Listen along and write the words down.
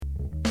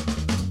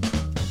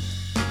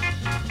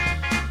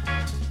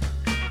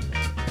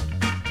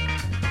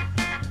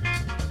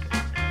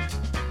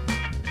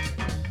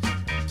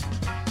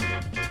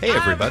Hey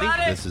everybody,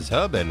 this is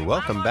Hub, and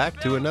welcome back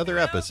to another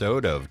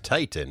episode of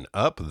Tighten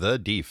Up the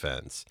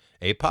Defense,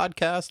 a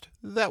podcast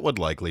that would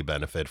likely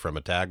benefit from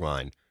a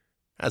tagline.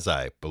 As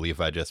I believe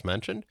I just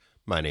mentioned,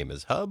 my name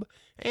is Hub,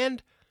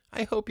 and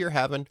I hope you're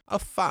having a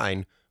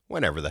fine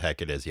whenever the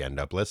heck it is you end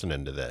up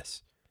listening to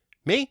this.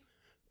 Me?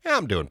 Yeah,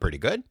 I'm doing pretty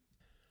good.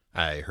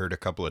 I heard a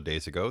couple of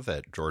days ago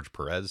that George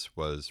Perez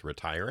was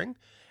retiring,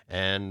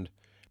 and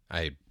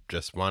I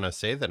just want to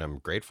say that I'm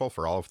grateful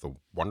for all of the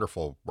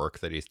wonderful work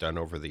that he's done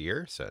over the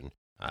years, and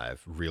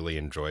I've really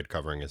enjoyed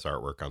covering his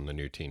artwork on the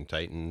new Teen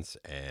Titans,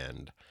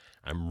 and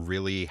I'm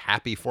really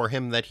happy for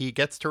him that he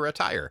gets to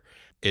retire.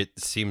 It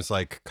seems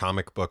like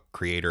comic book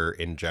creator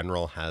in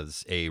general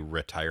has a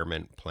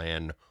retirement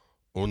plan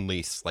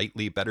only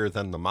slightly better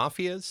than the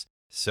Mafia's,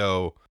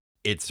 so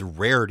it's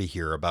rare to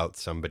hear about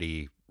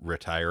somebody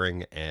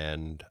retiring,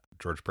 and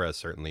George Perez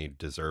certainly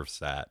deserves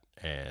that,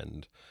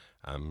 and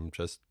I'm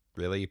just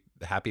really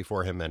happy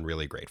for him and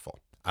really grateful.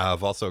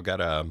 I've also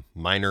got a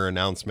minor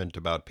announcement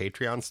about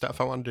Patreon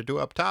stuff I wanted to do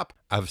up top.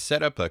 I've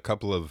set up a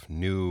couple of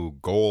new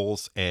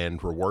goals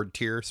and reward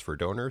tiers for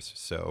donors.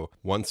 So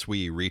once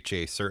we reach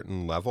a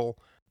certain level,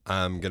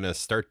 I'm going to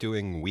start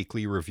doing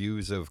weekly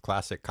reviews of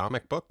classic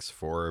comic books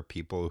for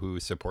people who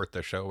support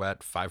the show at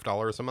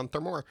 $5 a month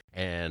or more.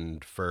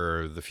 And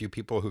for the few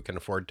people who can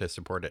afford to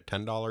support at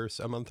 $10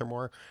 a month or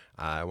more,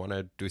 I want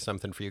to do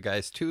something for you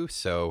guys too.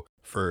 So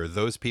for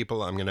those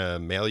people, I'm going to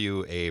mail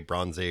you a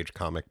Bronze Age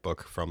comic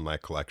book from my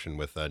collection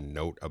with a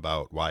note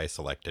about why I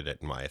selected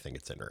it and why I think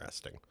it's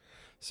interesting.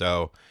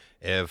 So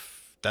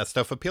if that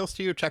stuff appeals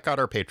to you, check out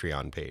our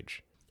Patreon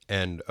page.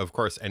 And of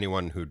course,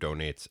 anyone who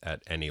donates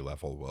at any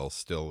level will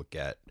still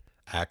get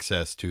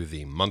access to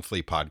the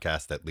monthly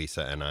podcast that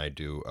Lisa and I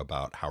do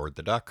about Howard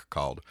the Duck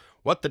called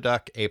What the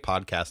Duck, a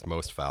podcast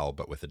most foul,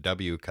 but with a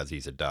W because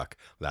he's a duck.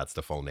 That's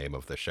the full name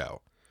of the show.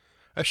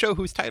 A show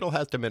whose title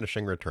has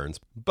diminishing returns,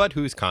 but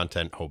whose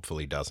content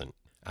hopefully doesn't.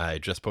 I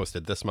just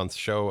posted this month's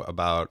show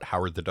about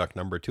Howard the Duck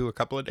 #2 a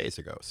couple of days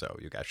ago, so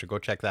you guys should go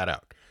check that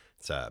out.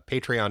 It's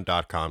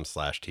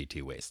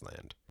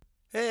patreon.com/ttwasteland.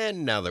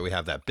 And now that we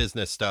have that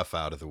business stuff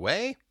out of the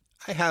way,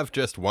 I have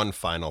just one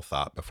final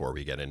thought before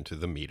we get into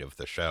the meat of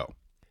the show.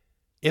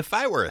 If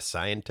I were a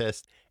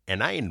scientist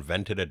and I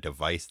invented a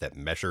device that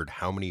measured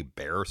how many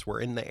bears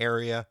were in the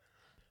area,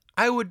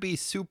 I would be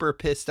super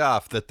pissed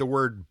off that the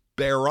word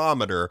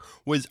barometer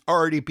was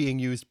already being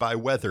used by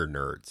weather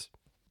nerds.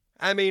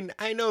 I mean,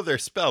 I know they're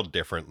spelled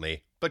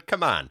differently, but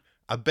come on,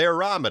 a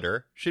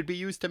barometer should be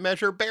used to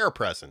measure bear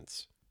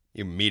presence.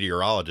 You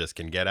meteorologists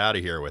can get out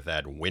of here with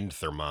that wind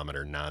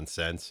thermometer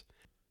nonsense.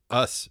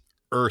 Us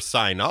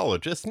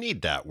ursinologists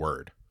need that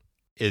word,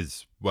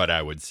 is what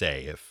I would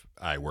say if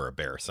I were a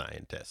bear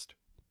scientist.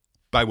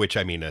 By which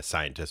I mean a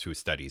scientist who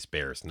studies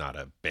bears, not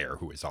a bear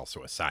who is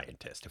also a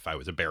scientist. If I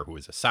was a bear who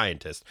is a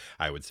scientist,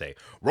 I would say,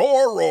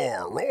 roar,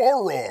 roar,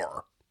 roar,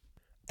 roar.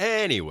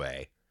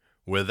 Anyway,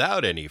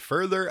 without any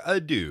further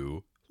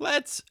ado,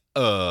 let's,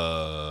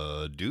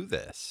 do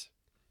this.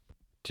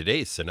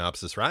 Today's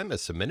synopsis rhyme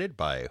is submitted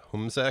by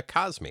Humza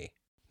Kazmi.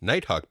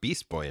 Nighthawk,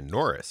 Beast Boy, and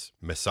Norris.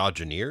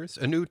 Misogyneers,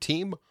 a new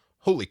team?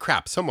 Holy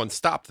crap, someone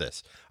stop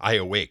this. I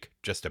awake,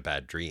 just a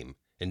bad dream.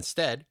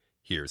 Instead,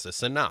 here's a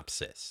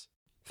synopsis.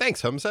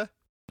 Thanks, Humza.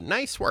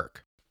 Nice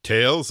work.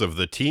 Tales of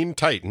the Teen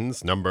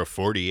Titans number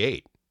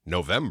 48,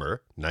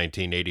 November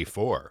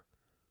 1984.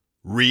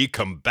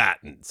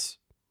 Recombatants.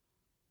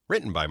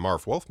 Written by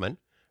Marv Wolfman,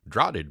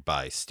 draughted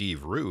by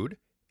Steve Rude,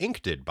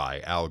 inked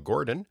by Al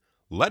Gordon,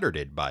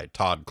 lettered by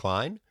Todd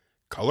Klein,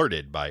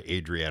 colored by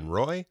Adrienne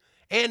Roy,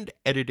 and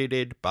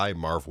edited by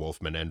Marv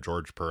Wolfman and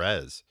George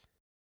Perez.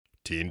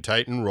 Teen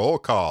Titan Roll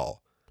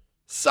Call.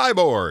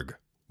 Cyborg,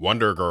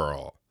 Wonder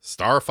Girl,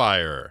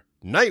 Starfire,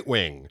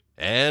 Nightwing,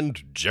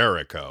 and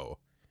Jericho.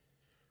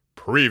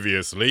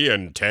 Previously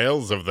in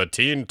Tales of the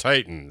Teen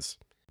Titans.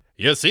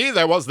 You see,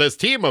 there was this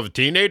team of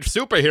teenage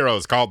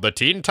superheroes called the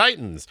Teen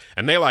Titans,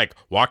 and they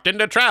walked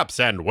into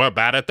traps and were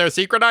bad at their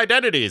secret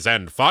identities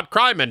and fought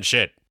crime and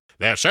shit.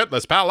 Their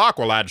shirtless pal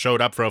Aqualad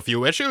showed up for a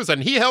few issues,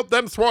 and he helped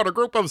them thwart a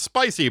group of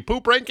spicy,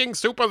 poop-ranking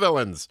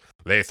supervillains.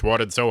 They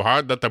thwarted so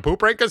hard that the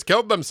poop-rankers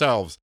killed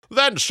themselves.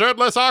 Then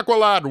shirtless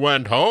Aqualad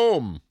went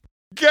home.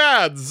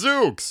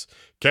 Gadzooks!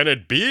 Can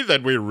it be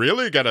that we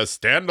really get a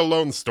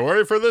standalone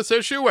story for this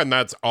issue, and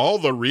that's all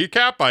the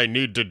recap I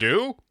need to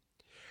do?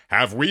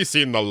 Have we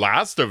seen the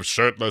last of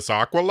shirtless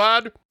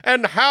Aqualad?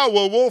 And how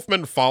will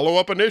Wolfman follow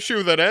up an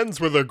issue that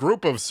ends with a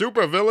group of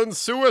supervillains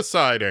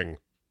suiciding?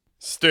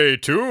 Stay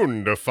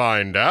tuned to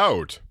find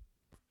out.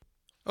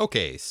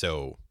 Okay,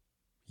 so,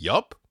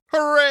 yup.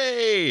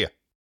 Hooray!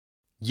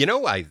 You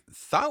know, I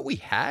thought we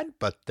had,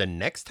 but the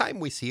next time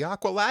we see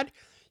Aqualad,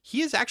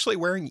 he is actually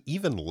wearing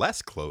even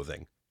less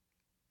clothing.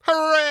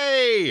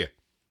 Hooray!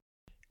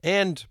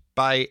 And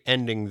by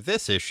ending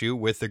this issue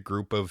with a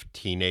group of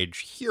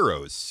teenage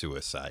heroes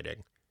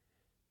suiciding.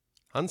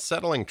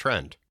 Unsettling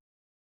trend.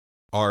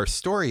 Our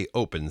story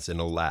opens in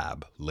a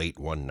lab late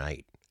one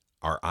night.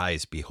 Our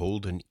eyes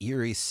behold an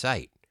eerie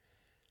sight.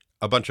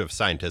 A bunch of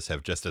scientists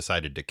have just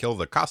decided to kill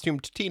the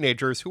costumed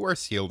teenagers who are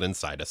sealed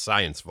inside a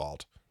science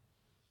vault.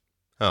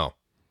 Oh.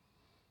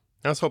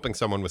 I was hoping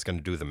someone was going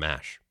to do the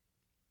MASH.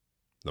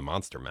 The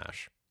Monster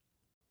Mash.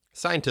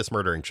 Scientists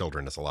murdering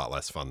children is a lot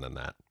less fun than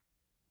that.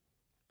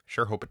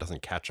 Sure hope it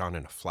doesn't catch on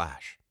in a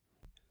flash.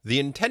 The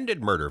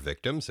intended murder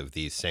victims of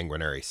these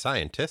sanguinary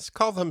scientists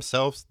call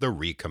themselves the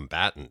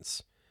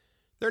recombatants.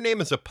 Their name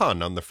is a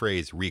pun on the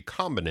phrase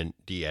recombinant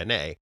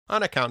DNA,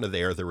 on account of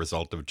they are the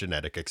result of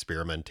genetic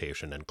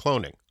experimentation and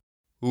cloning.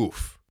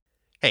 Oof.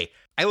 Hey,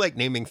 I like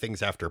naming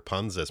things after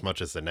puns as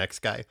much as the next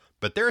guy,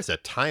 but there's a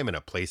time and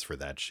a place for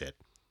that shit.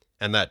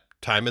 And that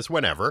time is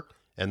whenever,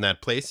 and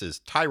that place is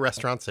Thai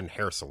restaurants and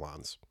hair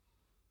salons.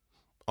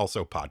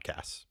 Also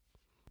podcasts.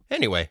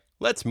 Anyway,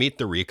 let's meet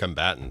the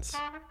recombatants.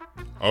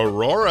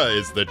 Aurora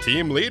is the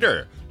team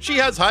leader. She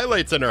has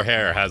highlights in her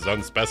hair, has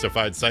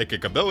unspecified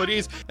psychic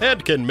abilities,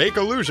 and can make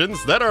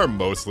illusions that are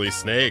mostly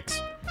snakes.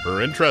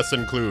 Her interests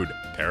include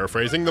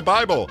paraphrasing the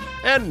Bible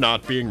and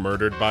not being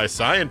murdered by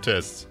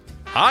scientists.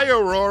 Hi,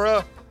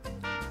 Aurora!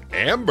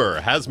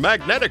 Amber has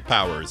magnetic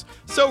powers,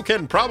 so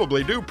can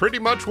probably do pretty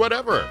much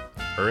whatever.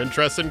 Her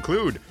interests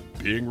include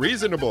being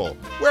reasonable,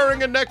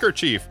 wearing a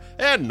neckerchief,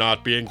 and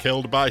not being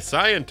killed by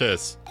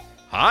scientists.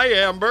 Hi,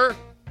 Amber!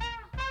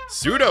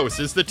 Pseudos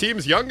is the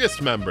team's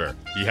youngest member.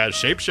 He has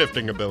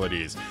shape-shifting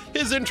abilities.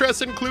 His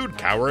interests include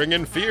cowering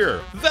in fear,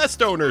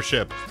 vest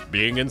ownership,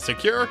 being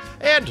insecure,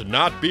 and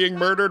not being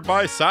murdered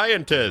by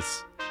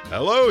scientists.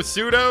 Hello,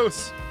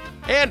 Pseudos!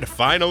 And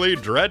finally,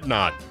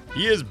 Dreadnought.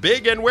 He is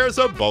big and wears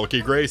a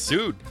bulky gray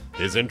suit.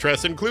 His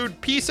interests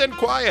include peace and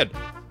quiet,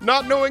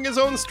 not knowing his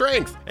own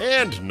strength,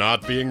 and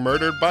not being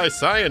murdered by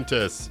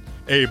scientists.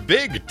 A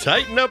big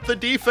tighten up the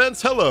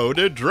defense hello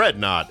to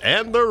Dreadnought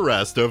and the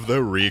rest of the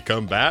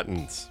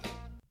recombatants.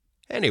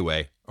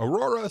 Anyway,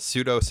 Aurora,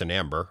 Pseudos, and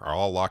Amber are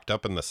all locked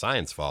up in the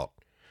science vault.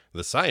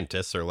 The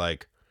scientists are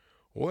like,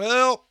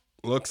 well,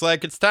 looks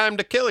like it's time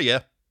to kill you.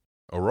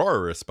 Aurora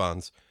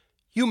responds,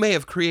 you may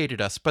have created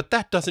us, but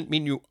that doesn't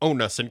mean you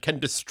own us and can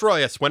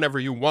destroy us whenever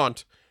you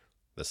want.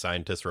 The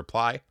scientists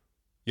reply,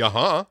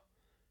 yeah-huh.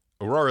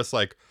 Aurora's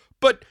like,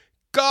 but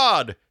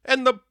God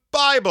and the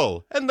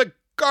Bible and the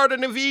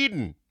Garden of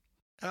Eden.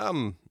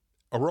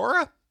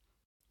 Aurora?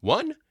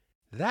 One,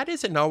 that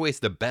isn't always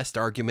the best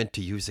argument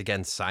to use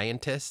against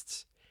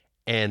scientists.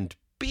 And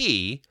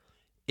B,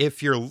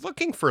 if you're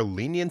looking for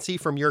leniency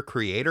from your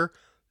creator,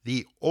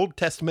 the Old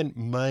Testament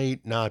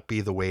might not be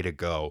the way to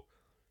go.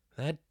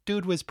 That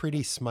dude was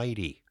pretty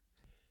smitey.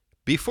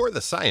 Before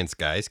the science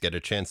guys get a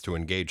chance to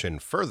engage in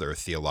further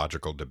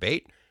theological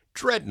debate,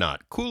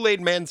 Dreadnought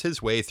Kool-Aid Mans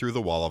his way through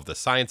the wall of the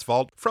science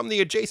vault from the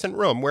adjacent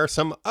room where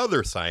some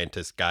other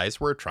scientist guys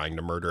were trying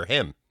to murder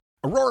him.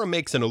 Aurora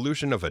makes an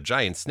illusion of a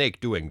giant snake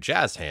doing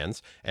jazz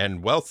hands,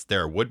 and whilst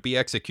their would-be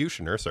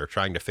executioners are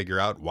trying to figure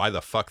out why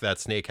the fuck that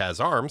snake has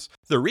arms,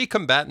 the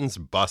recombatants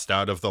bust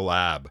out of the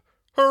lab.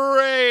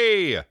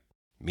 Hooray!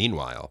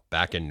 Meanwhile,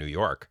 back in New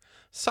York,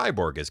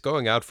 Cyborg is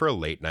going out for a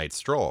late-night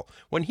stroll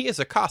when he is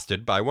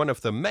accosted by one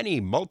of the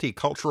many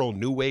multicultural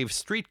new wave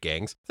street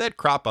gangs that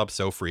crop up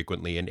so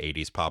frequently in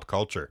 80s pop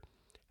culture.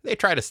 They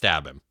try to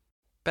stab him.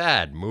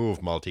 Bad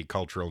move,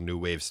 multicultural new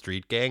wave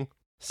street gang.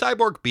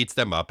 Cyborg beats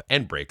them up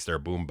and breaks their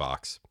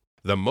boombox.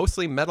 The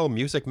mostly metal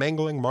music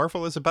mangling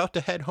Marvel is about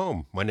to head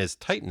home when his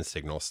Titan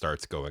signal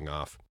starts going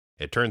off.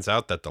 It turns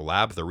out that the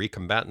lab the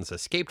recombatants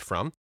escaped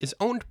from is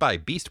owned by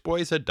Beast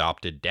Boy's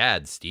adopted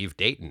dad, Steve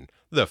Dayton,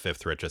 the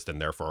fifth richest and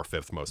therefore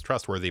fifth most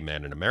trustworthy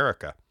man in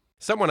America.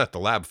 Someone at the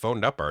lab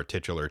phoned up our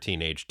titular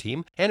teenage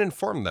team and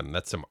informed them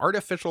that some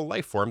artificial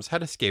life forms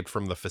had escaped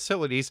from the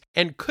facilities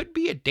and could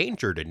be a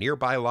danger to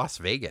nearby Las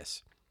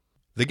Vegas.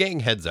 The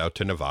gang heads out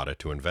to Nevada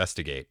to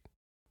investigate.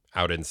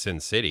 Out in Sin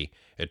City,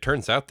 it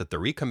turns out that the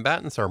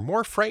recombatants are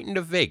more frightened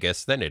of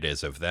Vegas than it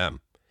is of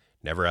them.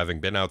 Never having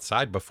been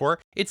outside before,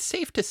 it's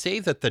safe to say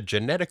that the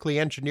genetically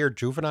engineered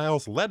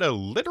juveniles led a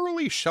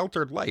literally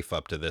sheltered life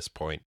up to this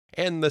point,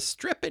 and the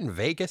strip in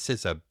Vegas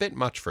is a bit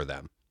much for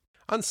them.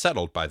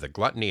 Unsettled by the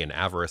gluttony and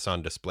avarice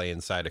on display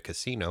inside a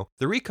casino,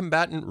 the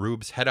recombatant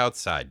rubes head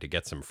outside to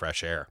get some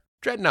fresh air.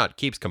 Dreadnought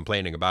keeps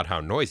complaining about how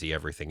noisy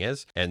everything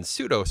is, and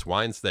Pseudos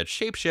whines that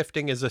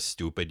shapeshifting is a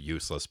stupid,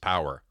 useless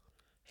power.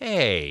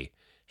 Hey,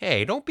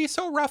 don't be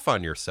so rough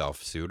on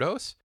yourself,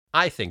 Pseudos.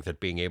 I think that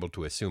being able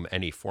to assume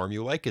any form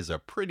you like is a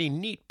pretty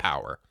neat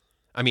power.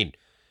 I mean,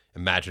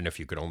 imagine if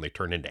you could only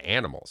turn into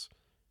animals,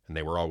 and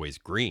they were always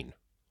green,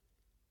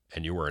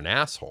 and you were an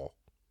asshole.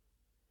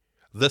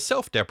 The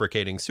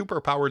self-deprecating,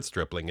 superpowered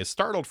stripling is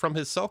startled from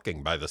his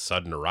sulking by the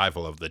sudden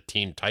arrival of the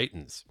Teen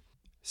Titans.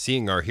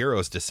 Seeing our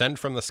heroes descend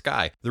from the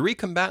sky, the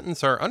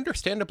recombatants are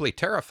understandably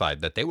terrified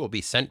that they will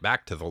be sent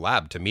back to the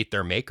lab to meet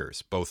their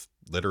makers, both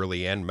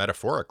literally and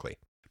metaphorically.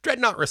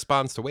 Dreadnought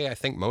responds the way I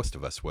think most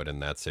of us would in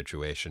that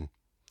situation.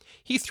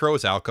 He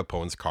throws Al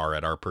Capone's car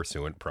at our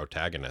pursuant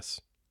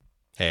protagonists.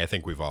 Hey, I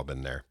think we've all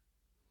been there.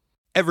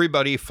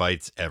 Everybody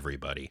fights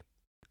everybody.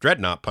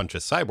 Dreadnought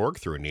punches Cyborg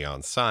through a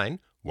neon sign.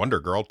 Wonder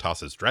Girl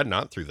tosses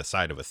Dreadnought through the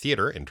side of a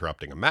theater,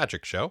 interrupting a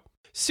magic show.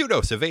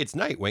 Pseudos evades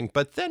Nightwing,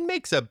 but then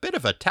makes a bit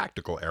of a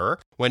tactical error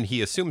when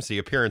he assumes the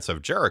appearance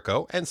of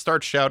Jericho and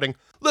starts shouting,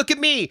 "Look at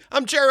me!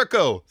 I'm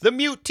Jericho, the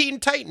mute Teen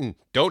Titan!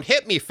 Don't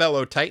hit me,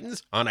 fellow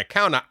Titans! On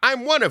account of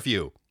I'm one of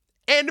you!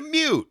 And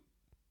mute!"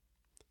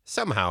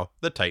 Somehow,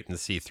 the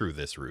Titans see through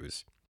this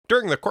ruse.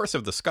 During the course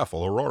of the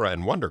scuffle, Aurora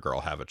and Wonder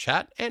Girl have a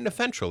chat, and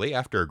eventually,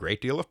 after a great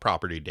deal of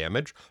property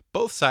damage,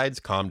 both sides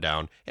calm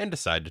down and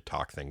decide to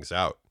talk things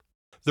out.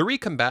 The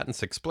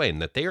recombatants explain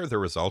that they are the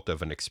result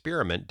of an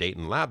experiment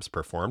Dayton Labs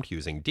performed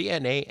using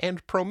DNA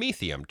and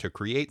promethium to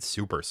create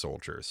super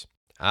soldiers.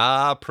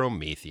 Ah,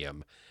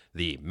 promethium,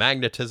 the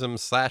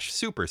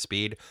magnetism/super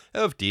speed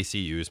of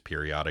DCU's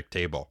periodic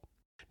table.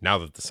 Now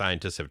that the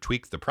scientists have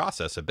tweaked the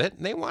process a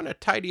bit, they want to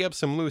tidy up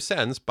some loose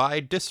ends by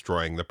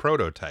destroying the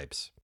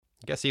prototypes.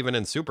 Guess even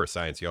in super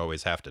science you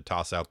always have to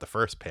toss out the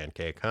first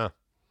pancake, huh?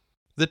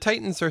 The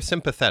Titans are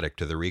sympathetic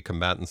to the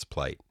recombatants'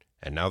 plight,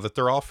 and now that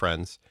they're all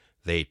friends,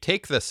 they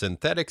take the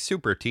synthetic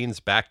super teens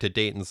back to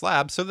Dayton's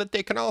lab so that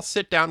they can all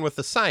sit down with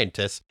the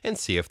scientists and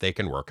see if they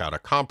can work out a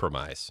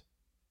compromise.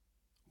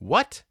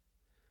 What?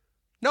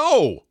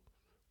 No!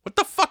 What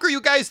the fuck are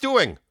you guys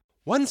doing?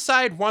 One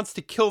side wants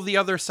to kill the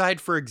other side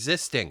for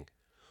existing.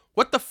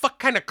 What the fuck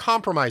kind of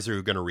compromise are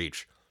you going to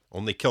reach?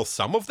 Only kill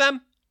some of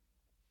them?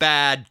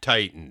 Bad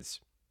Titans.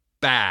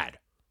 Bad.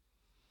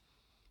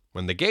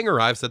 When the gang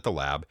arrives at the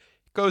lab,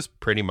 it goes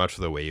pretty much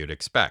the way you'd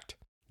expect.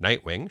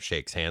 Nightwing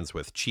shakes hands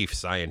with Chief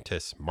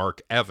Scientists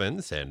Mark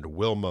Evans and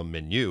Wilma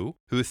Menu,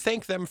 who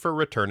thank them for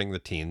returning the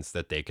teens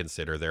that they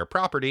consider their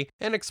property,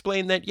 and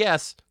explain that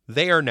yes,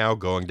 they are now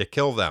going to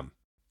kill them.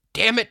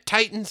 Damn it,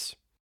 Titans!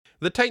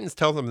 The Titans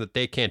tell them that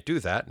they can't do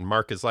that, and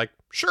Mark is like,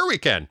 sure we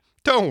can.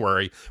 Don't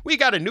worry, we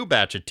got a new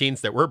batch of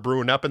teens that we're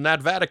brewing up in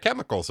that vat of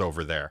chemicals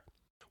over there.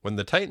 When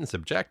the Titans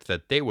object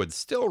that they would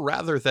still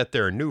rather that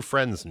their new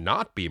friends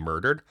not be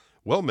murdered,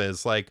 Wilma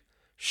is like,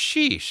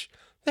 sheesh,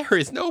 there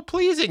is no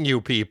pleasing you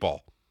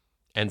people,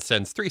 and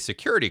sends 3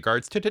 security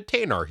guards to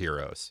detain our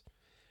heroes.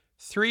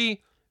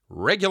 3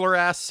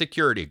 regular-ass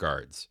security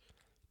guards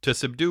to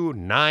subdue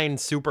 9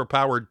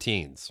 superpowered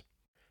teens.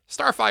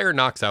 Starfire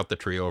knocks out the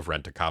trio of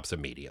rent-a-cops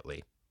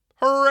immediately.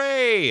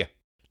 Hooray!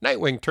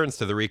 Nightwing turns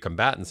to the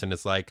recombatants and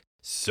is like,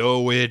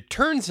 so it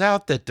turns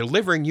out that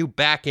delivering you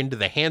back into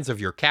the hands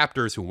of your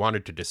captors who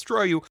wanted to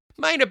destroy you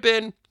might have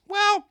been,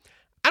 well,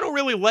 I don't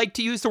really like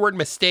to use the word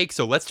mistake,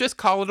 so let's just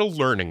call it a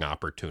learning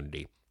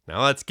opportunity.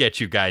 Now let's get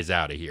you guys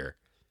out of here.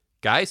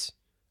 Guys?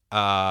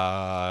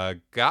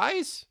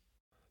 Guys?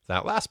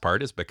 That last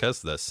part is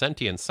because the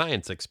sentient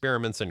science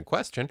experiments in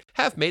question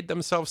have made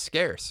themselves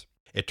scarce.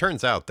 It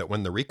turns out that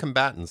when the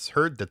recombatants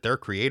heard that their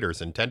creators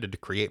intended to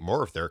create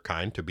more of their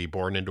kind to be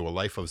born into a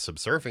life of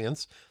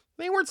subservience,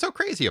 they weren't so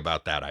crazy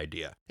about that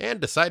idea, and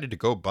decided to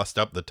go bust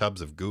up the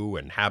tubs of goo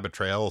and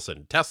Habitrails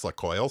and Tesla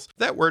coils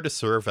that were to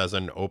serve as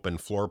an open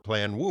floor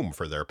plan womb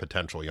for their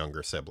potential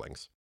younger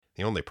siblings.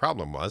 The only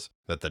problem was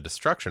that the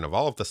destruction of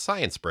all of the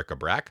science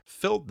bric-a-brac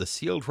filled the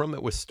sealed room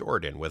it was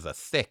stored in with a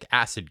thick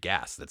acid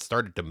gas that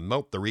started to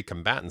melt the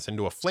recombatants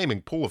into a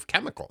flaming pool of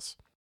chemicals.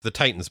 The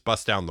Titans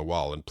bust down the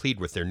wall and plead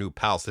with their new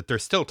pals that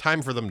there's still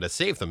time for them to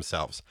save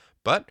themselves,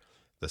 but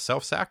the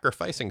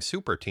self-sacrificing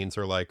super teens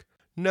are like,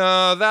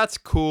 no, that's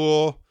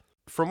cool.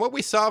 From what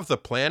we saw of the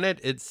planet,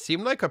 it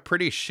seemed like a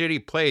pretty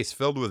shitty place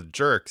filled with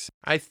jerks.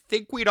 I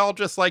think we'd all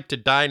just like to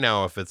die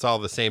now if it's all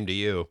the same to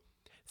you.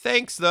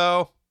 Thanks,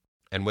 though.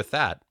 And with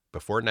that,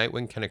 before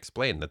Nightwing can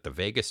explain that the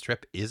Vegas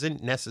trip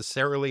isn't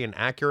necessarily an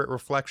accurate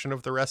reflection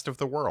of the rest of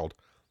the world,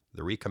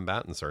 the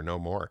recombatants are no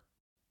more.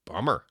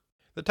 Bummer.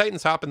 The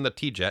Titans hop in the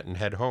T-Jet and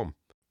head home.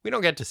 We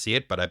don't get to see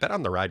it, but I bet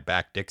on the ride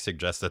back, Dick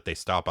suggests that they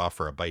stop off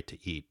for a bite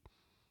to eat.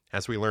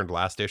 As we learned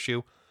last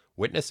issue,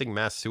 witnessing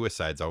mass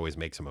suicides always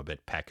makes him a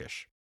bit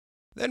peckish.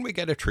 Then we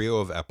get a trio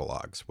of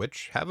epilogues,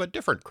 which have a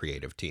different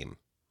creative team.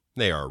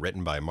 They are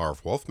written by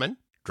Marv Wolfman,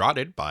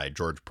 draughted by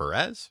George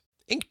Perez,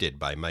 inked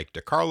by Mike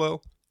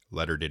DiCarlo,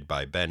 lettered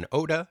by Ben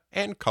Oda,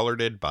 and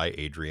colored by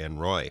Adrienne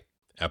Roy.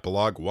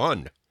 Epilogue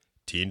 1,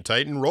 Teen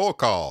Titan Roll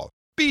Call,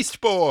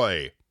 Beast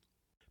Boy!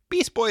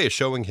 Beast Boy is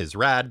showing his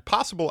rad,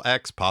 possible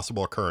ex,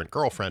 possible current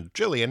girlfriend,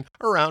 Jillian,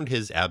 around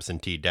his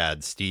absentee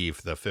dad,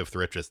 Steve, the 5th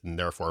richest and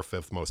therefore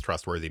 5th most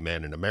trustworthy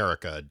man in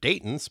America,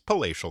 Dayton's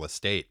palatial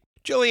estate.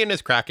 Jillian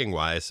is cracking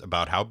wise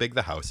about how big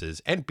the house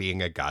is and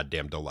being a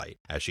goddamn delight,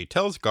 as she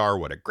tells Gar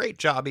what a great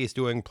job he's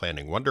doing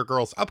planning Wonder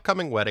Girl's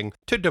upcoming wedding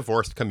to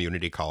divorced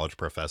community college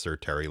professor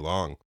Terry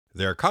Long.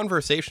 Their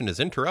conversation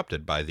is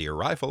interrupted by the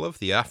arrival of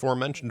the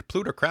aforementioned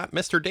plutocrat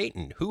Mr.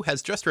 Dayton, who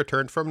has just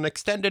returned from an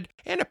extended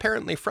and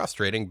apparently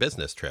frustrating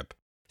business trip.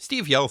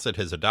 Steve yells at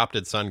his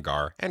adopted son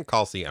Gar and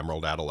calls the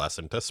Emerald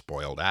adolescent a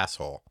spoiled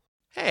asshole.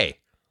 Hey,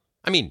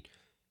 I mean,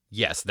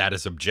 yes, that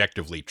is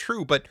objectively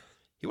true, but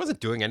he wasn't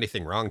doing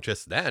anything wrong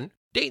just then.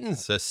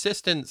 Dayton's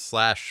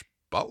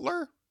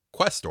assistant/butler?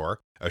 Questor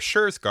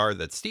assures Gar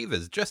that Steve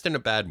is just in a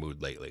bad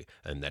mood lately,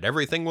 and that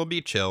everything will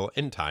be chill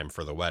in time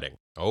for the wedding.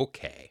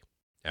 Okay.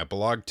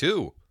 Epilogue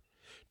 2,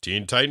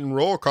 Teen Titan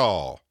Roll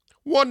Call,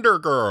 Wonder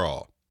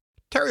Girl.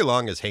 Terry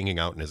Long is hanging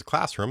out in his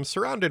classroom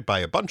surrounded by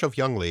a bunch of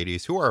young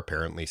ladies who are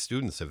apparently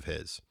students of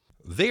his.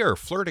 They are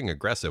flirting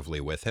aggressively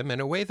with him in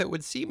a way that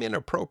would seem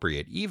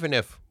inappropriate even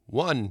if,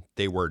 1,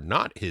 they were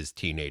not his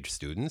teenage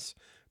students,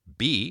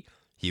 B,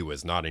 he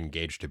was not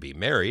engaged to be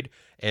married,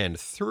 and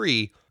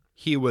 3,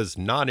 he was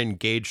not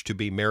engaged to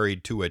be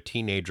married to a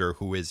teenager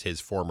who is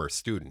his former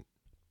student.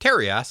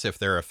 Terry asks if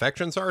their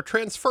affections are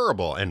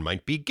transferable and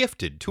might be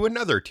gifted to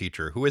another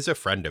teacher who is a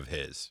friend of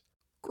his.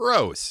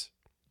 Gross.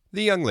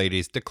 The young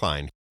ladies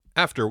decline.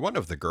 After one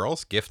of the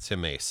girls gifts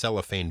him a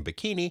cellophane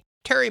bikini,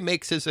 Terry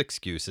makes his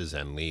excuses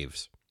and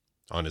leaves.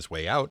 On his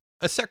way out,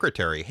 a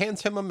secretary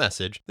hands him a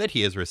message that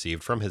he has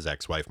received from his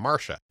ex-wife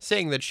Marcia,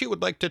 saying that she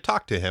would like to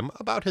talk to him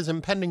about his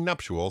impending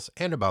nuptials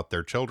and about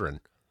their children.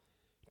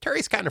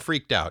 Terry's kind of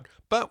freaked out,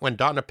 but when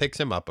Donna picks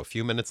him up a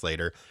few minutes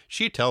later,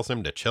 she tells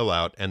him to chill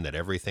out and that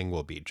everything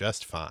will be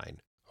just fine.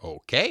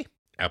 Okay,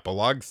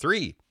 Epilogue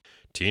 3.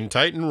 Teen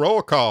Titan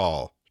Roll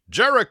Call.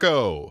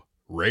 Jericho.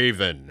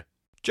 Raven.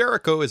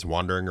 Jericho is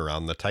wandering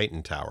around the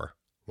Titan Tower.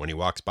 When he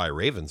walks by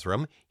Raven's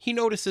room, he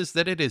notices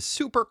that it is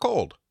super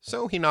cold,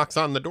 so he knocks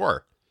on the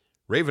door.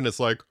 Raven is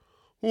like,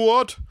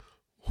 "What?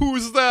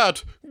 Who's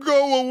that?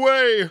 Go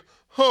away!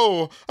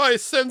 Oh, I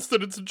sense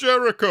that it's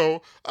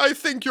Jericho. I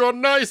think you're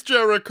nice,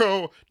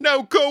 Jericho.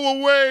 Now go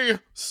away.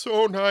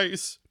 So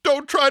nice.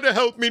 Don't try to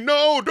help me.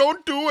 No,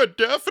 don't do it.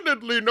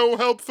 Definitely no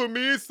help for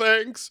me,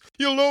 thanks.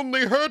 You'll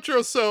only hurt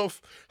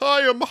yourself.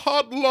 I am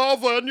hot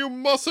lava and you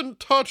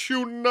mustn't touch,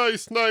 you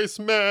nice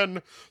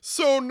man.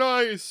 So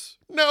nice.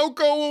 Now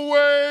go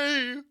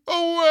away.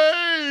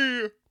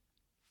 Away.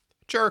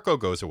 Jericho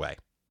goes away.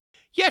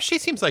 Yeah, she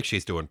seems like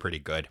she's doing pretty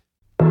good.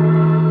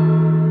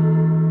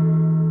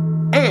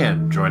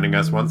 And joining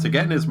us once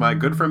again is my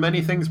good for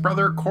many things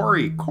brother,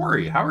 Corey.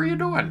 Corey, how are you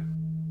doing?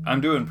 I'm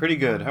doing pretty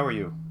good. How are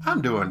you?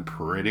 I'm doing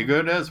pretty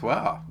good as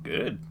well.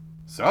 Good.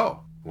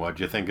 So, what'd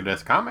you think of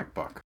this comic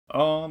book?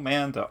 Oh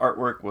man, the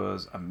artwork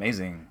was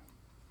amazing.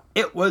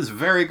 It was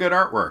very good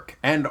artwork,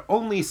 and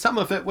only some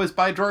of it was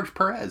by George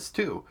Perez,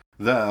 too.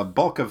 The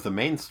bulk of the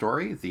main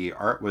story, the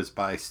art was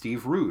by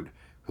Steve Rude,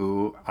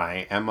 who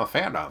I am a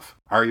fan of.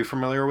 Are you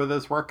familiar with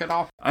his work at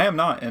all? I am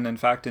not, and in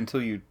fact,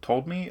 until you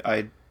told me,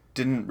 I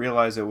didn't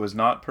realize it was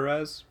not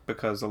Perez,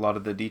 because a lot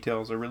of the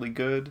details are really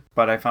good.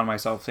 But I found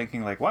myself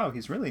thinking, like, wow,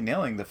 he's really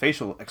nailing the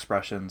facial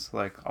expressions.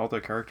 Like, all the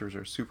characters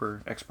are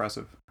super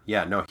expressive.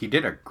 Yeah, no, he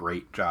did a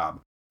great job.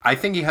 I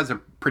think he has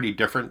a pretty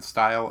different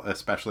style,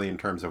 especially in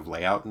terms of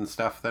layout and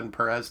stuff, than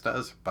Perez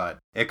does, but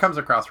it comes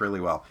across really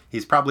well.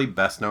 He's probably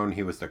best known,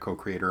 he was the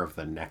co-creator of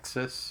the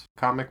Nexus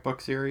comic book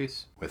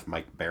series with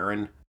Mike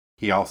Baron.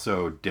 He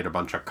also did a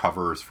bunch of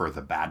covers for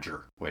The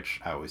Badger,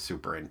 which I was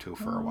super into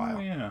for a while.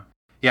 Yeah.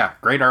 Yeah,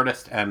 great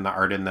artist, and the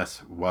art in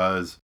this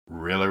was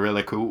really,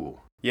 really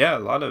cool. Yeah, a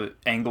lot of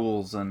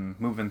angles and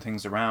moving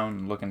things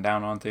around, looking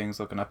down on things,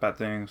 looking up at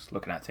things,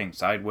 looking at things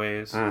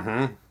sideways.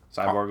 Mm-hmm.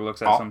 Cyborg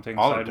looks at some things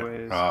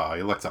sideways. Oh,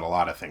 he looks at a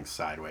lot of things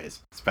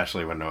sideways,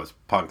 especially when those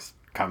punks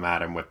come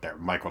at him with their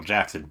Michael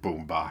Jackson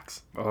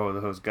boombox. Oh,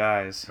 those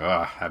guys.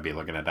 Oh, I'd be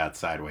looking at that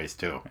sideways,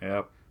 too.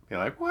 Yep. Be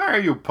like, why are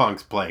you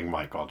punks playing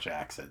Michael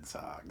Jackson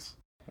songs?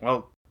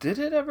 Well, did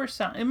it ever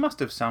sound... It must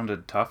have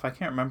sounded tough. I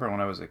can't remember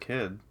when I was a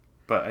kid.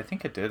 But I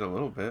think it did a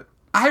little bit.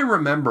 I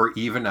remember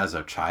even as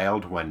a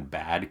child when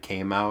Bad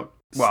came out,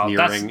 well,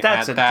 sneering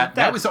at that.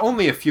 That was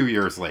only a few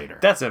years later.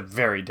 That's a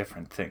very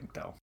different thing,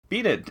 though.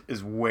 Beat It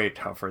is way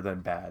tougher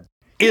than Bad.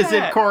 Is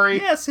it, Corey?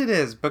 Yes, it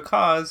is,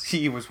 because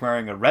he was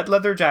wearing a red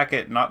leather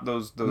jacket, not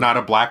those... Not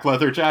a black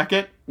leather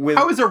jacket?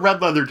 How is a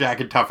red leather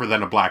jacket tougher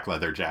than a black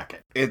leather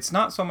jacket? It's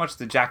not so much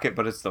the jacket,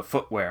 but it's the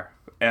footwear.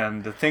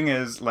 And the thing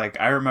is, like,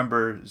 I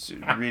remember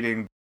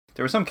reading...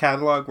 There was some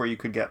catalog where you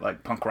could get,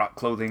 like, punk rock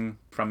clothing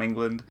from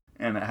England,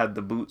 and it had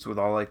the boots with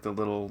all, like, the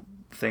little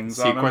things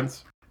on them.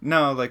 Sequins?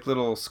 No, like,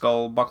 little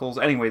skull buckles.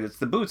 Anyway, it's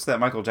the boots that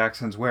Michael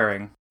Jackson's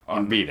wearing.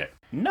 On Beat It.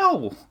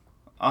 No!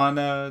 On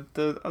the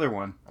other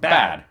one.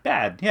 Bad,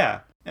 yeah.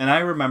 And I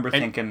remember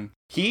thinking,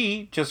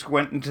 he just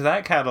went into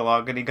that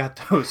catalog and he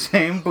got those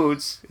same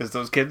boots as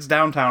those kids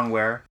downtown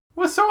wear.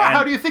 Well, so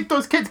how do you think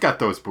those kids got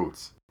those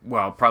boots?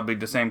 Well, probably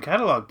the same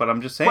catalog, but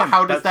I'm just saying. Well,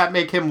 how does that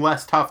make him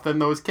less tough than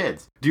those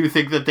kids? Do you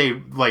think that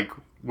they, like,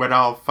 went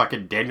all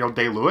fucking Daniel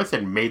Day-Lewis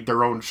and made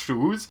their own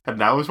shoes?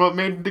 And that was what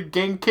made the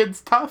gang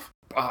kids tough?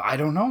 I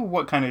don't know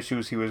what kind of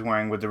shoes he was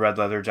wearing with the red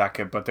leather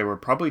jacket, but they were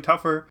probably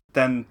tougher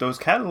than those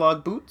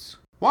catalog boots.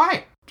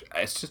 Why?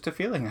 It's just a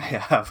feeling I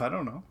have. I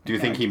don't know. Do you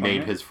think he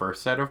made his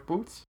first set of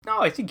boots?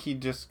 No, I think he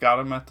just got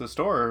them at the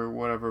store or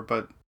whatever,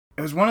 but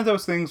it was one of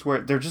those things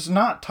where they're just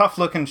not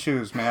tough-looking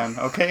shoes, man,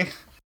 okay?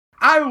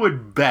 I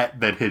would bet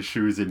that his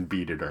shoes in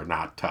Beat It are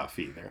not tough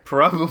either.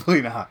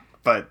 Probably not,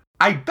 but...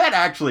 I bet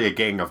actually a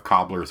gang of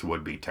cobblers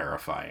would be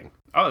terrifying.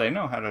 Oh, they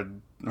know how to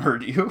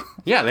hurt you?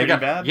 Yeah, they got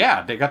bad?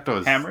 Yeah, they got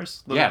those...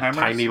 Hammers? Hammers?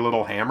 Tiny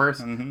little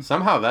hammers. Mm-hmm.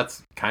 Somehow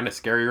that's kind of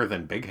scarier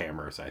than big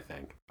hammers, I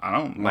think. I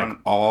don't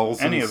like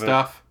awls and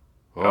stuff.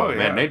 Oh,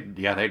 man,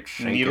 yeah. they'd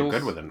shank you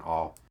good with an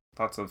awl.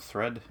 Lots of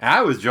thread.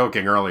 I was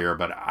joking earlier,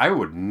 but I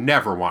would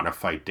never want to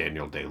fight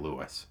Daniel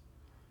Day-Lewis.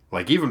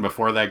 Like, even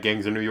before that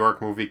Gangs of New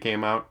York movie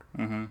came out,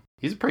 Mm-hmm.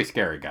 he's a pretty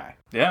scary guy.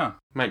 Yeah.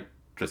 Might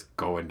just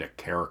go into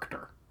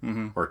character.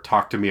 Mm-hmm. Or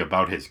talk to me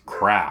about his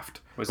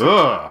craft. Was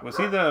Ugh!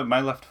 he the My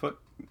Left Foot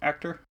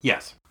actor?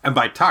 Yes. And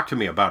by talk to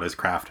me about his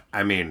craft,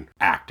 I mean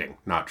acting,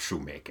 not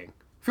shoemaking.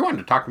 If you wanted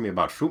to talk to me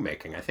about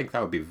shoemaking, I think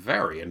that would be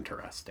very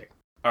interesting.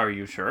 Are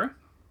you sure?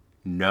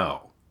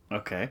 No.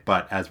 Okay.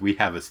 But as we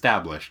have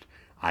established,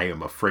 I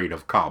am afraid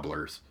of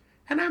cobblers.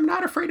 And I'm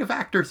not afraid of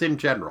actors in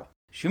general.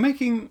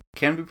 Shoemaking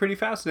can be pretty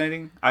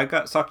fascinating. I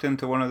got sucked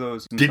into one of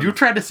those. Did you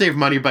try to save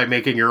money by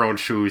making your own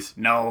shoes?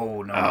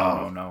 No.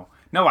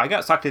 No, I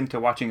got sucked into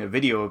watching a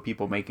video of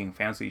people making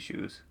fancy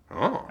shoes.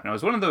 Oh. And it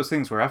was one of those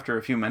things where after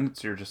a few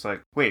minutes you're just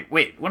like, wait,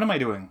 what am I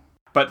doing?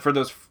 But for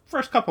those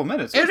first couple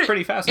minutes, it's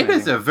pretty fascinating. It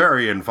is a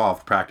very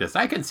involved practice.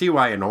 I can see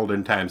why in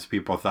olden times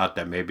people thought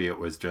that maybe it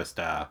was just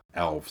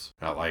elves.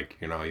 Not like,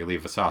 you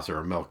leave a saucer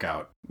of milk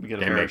out. You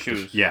get a pair of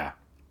shoes. Yeah,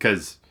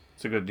 because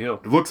it's a good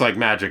deal. It looks like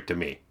magic to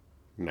me.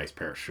 Nice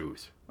pair of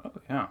shoes. Oh,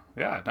 yeah.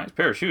 Yeah, a nice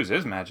pair of shoes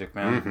is magic,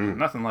 man. Mm-hmm.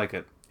 Nothing like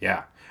it.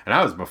 Yeah, and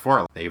that was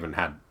before they even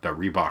had the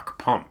Reebok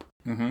pump.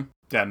 Mm-hmm.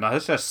 Yeah, no,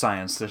 it's just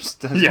science. There's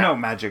no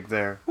magic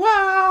there.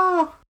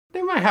 Well,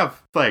 they might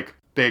have, like,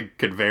 big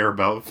conveyor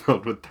belt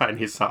filled with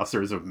tiny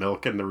saucers of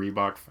milk in the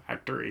Reebok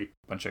factory.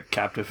 Bunch of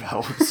captive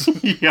elves.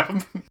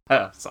 Yep.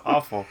 That's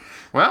awful.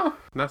 Well,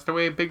 that's the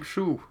way a big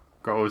shoe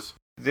goes.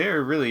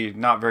 They're really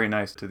not very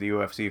nice to the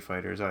UFC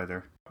fighters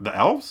either. The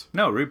elves?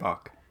 No,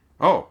 Reebok.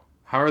 Oh,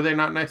 how are they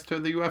not nice to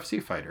the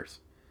UFC fighters?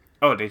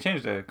 Oh, they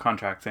changed the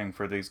contract thing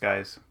for these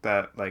guys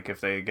that, like, if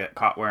they get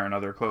caught wearing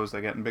other clothes, they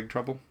get in big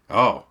trouble.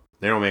 Oh,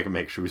 they don't make them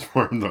make shoes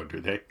for them, though,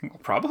 do they? Well,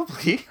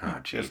 probably. Oh,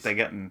 jeez. If they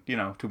get in,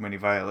 too many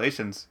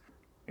violations.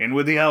 In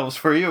with the elves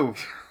for you,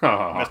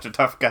 Oh. Mr.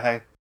 Tough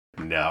Guy.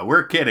 No,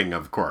 we're kidding,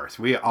 of course.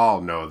 We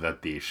all know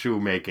that the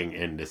shoemaking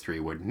industry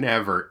would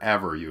never,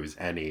 ever use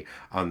any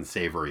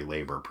unsavory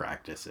labor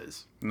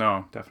practices.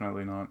 No,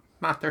 definitely not.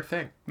 Not their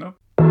thing. Nope.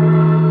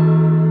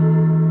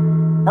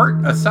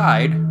 Art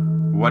aside,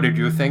 what did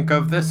you think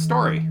of this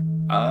story?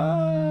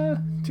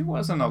 There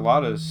wasn't a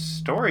lot of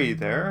story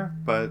there,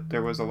 but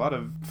there was a lot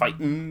of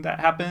fighting that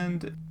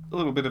happened. A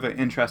little bit of an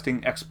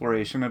interesting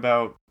exploration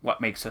about what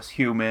makes us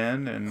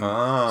human and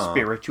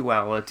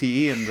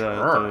spirituality and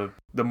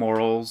the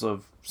morals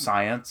of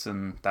science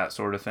and that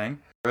sort of thing.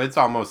 It's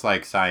almost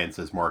like science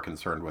is more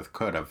concerned with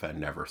could've and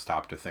never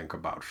stopped to think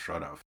about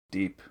should've.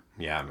 Deep.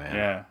 Yeah, man.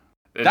 Yeah.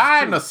 It's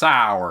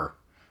Dinosaur!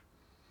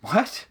 true.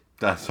 What?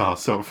 That's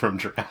also from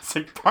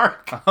Jurassic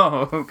Park.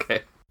 Oh,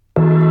 okay.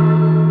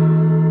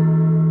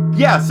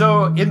 Yeah,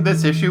 so in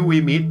this issue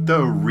we meet the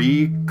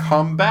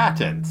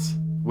Recombatants,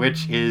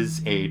 which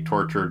is a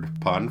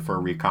tortured pun for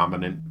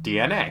recombinant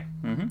DNA.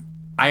 Mm-hmm.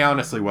 I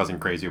honestly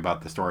wasn't crazy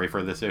about the story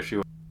for this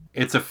issue.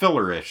 It's a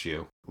filler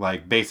issue.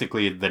 Like,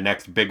 basically, the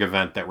next big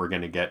event that we're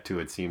going to get to,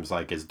 it seems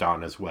like, is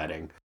Donna's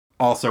wedding.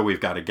 Also, we've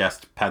got a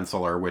guest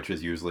penciler, which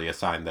is usually a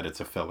sign that it's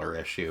a filler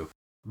issue.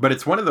 But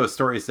it's one of those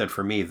stories that,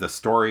 for me, the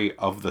story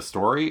of the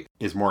story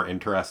is more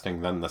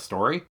interesting than the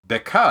story,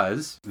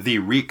 because the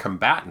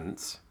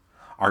Recombatants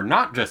are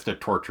not just a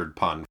tortured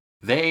pun.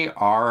 They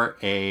are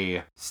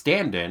a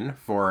stand-in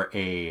for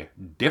a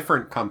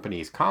different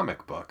company's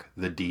comic book,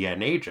 the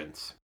DN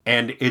Agents.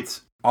 And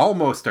it's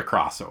almost a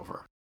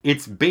crossover.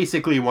 It's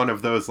basically one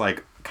of those,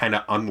 like, kind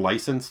of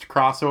unlicensed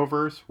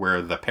crossovers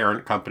where the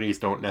parent companies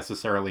don't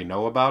necessarily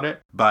know about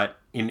it. But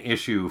in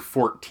issue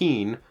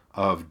 14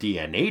 of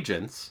DN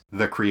Agents,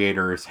 the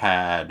creators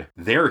had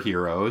their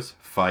heroes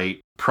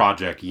fight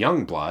Project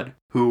Youngblood,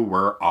 who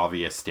were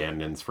obvious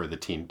stand-ins for the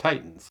Teen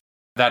Titans.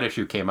 That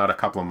issue came out a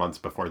couple of months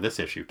before this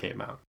issue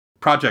came out.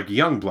 Project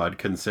Youngblood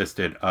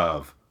consisted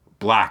of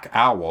Black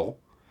Owl,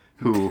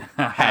 who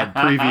had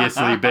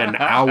previously been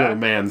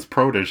Owlman's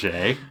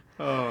protege,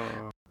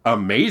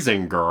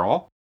 Amazing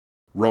Girl,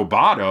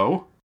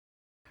 Roboto.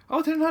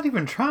 Oh, they're not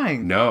even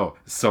trying. No,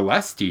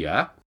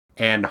 Celestia,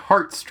 and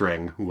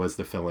Heartstring, who was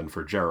the fill-in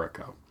for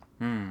Jericho.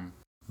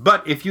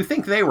 But if you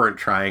think they weren't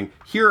trying,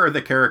 here are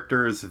the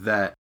characters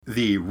that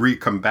the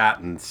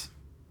Recombatants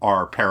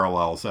are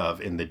parallels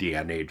of in the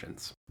DN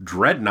Agents.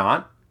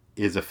 Dreadnought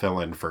is a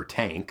fill-in for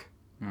Tank.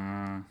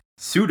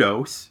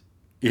 Pseudos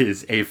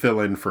is a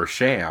fill-in for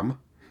Sham.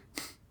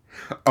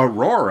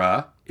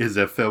 Aurora is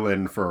a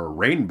fill-in for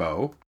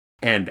Rainbow.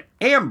 And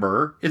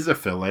Amber is a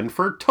fill-in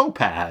for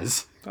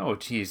Topaz. Oh,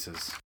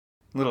 Jesus.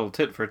 Little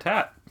tit for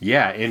tat.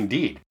 Yeah,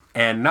 indeed.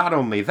 And not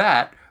only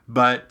that,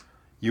 but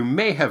you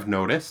may have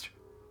noticed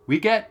we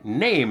get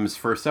names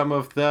for some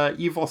of the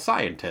evil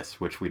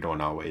scientists, which we don't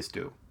always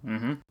do.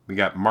 Mm-hmm. We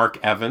got Mark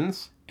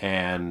Evans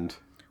and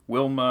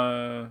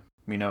Wilma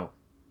Minot.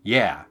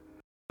 Yeah.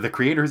 The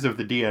creators of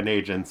the DN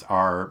Agents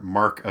are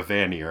Mark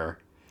Evanier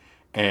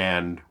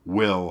and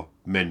Will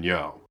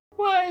Mignot.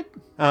 What?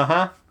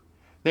 Uh-huh.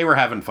 They were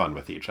having fun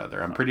with each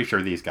other. I'm pretty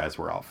sure these guys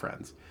were all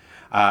friends.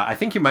 I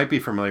think you might be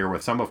familiar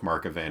with some of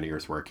Mark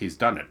Evanier's work. He's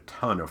done a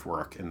ton of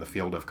work in the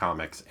field of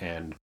comics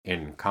and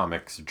in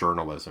comics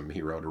journalism.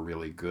 He wrote a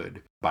really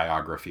good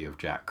biography of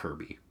Jack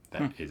Kirby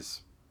that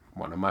is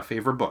one of my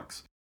favorite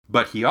books.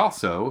 But he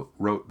also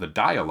wrote the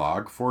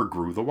dialogue for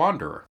Gru the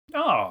Wanderer.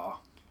 Oh.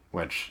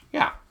 Which,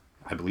 yeah,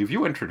 I believe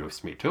you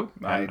introduced me to.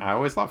 And I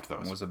always loved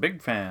those. Was a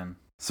big fan.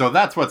 So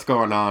that's what's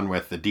going on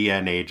with the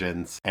DN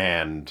agents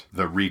and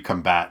the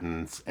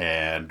recombatants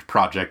and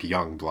Project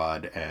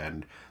Youngblood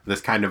and this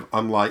kind of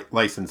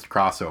unlicensed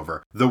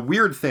crossover. The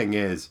weird thing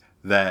is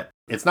that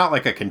it's not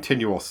like a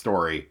continual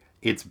story.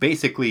 It's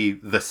basically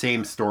the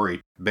same story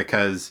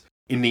because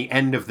in the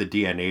end of the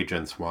DN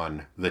Agents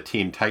one, the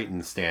Teen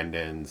Titans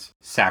stand-ins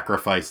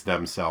sacrifice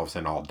themselves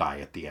and all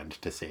die at the end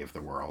to save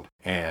the world.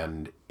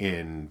 And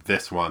in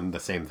this one, the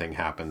same thing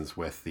happens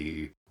with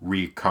the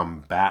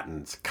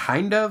recombatants.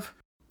 Kind of.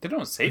 They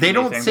don't save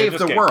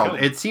the world.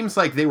 Killed. It seems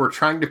like they were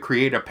trying to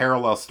create a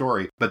parallel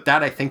story, but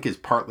that I think is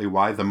partly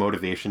why the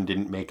motivation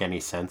didn't make any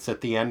sense at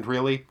the end,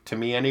 really, to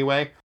me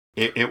anyway.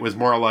 It was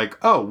more like,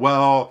 oh,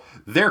 well,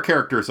 their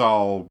characters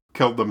all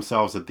killed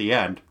themselves at the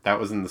end.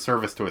 That was in the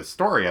service to his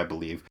story, I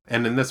believe.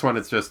 And in this one,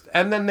 it's just,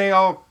 and then they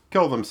all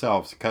kill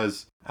themselves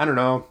because, I don't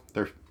know,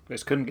 they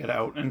just couldn't get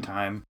out in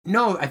time.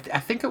 No, I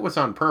think it was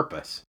on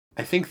purpose.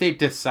 I think they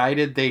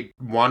decided they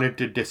wanted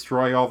to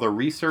destroy all the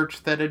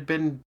research that had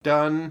been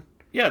done.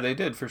 Yeah, they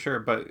did, for sure.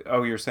 But,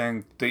 you're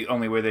saying the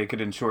only way they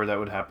could ensure that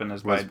would happen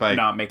is by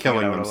not making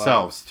killing it out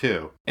themselves,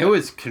 too. It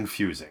was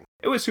confusing.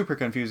 It was super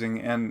confusing,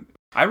 and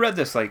I read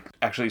this,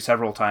 actually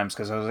several times,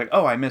 because I was like,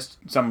 oh, I missed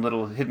some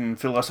little hidden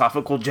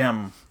philosophical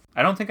gem.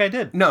 I don't think I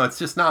did. No, it's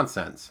just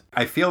nonsense.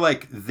 I feel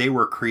like they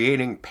were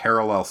creating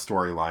parallel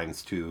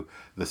storylines to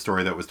the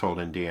story that was told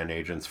in DN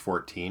Agents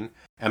 14,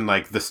 and,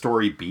 the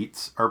story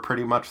beats are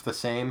pretty much the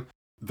same.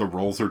 The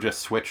roles are just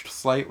switched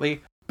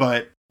slightly,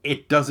 but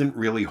it doesn't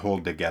really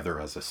hold together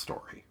as a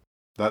story.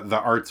 The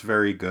art's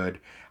very good.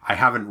 I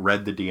haven't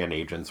read the DN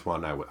Agents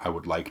one. I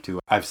would like to.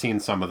 I've seen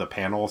some of the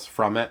panels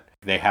from it.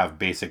 They have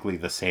basically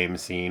the same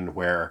scene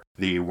where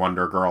the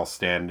Wonder Girl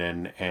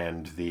stand-in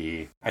and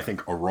the, I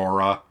think,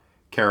 Aurora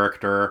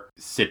character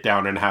sit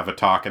down and have a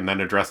talk and then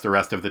address the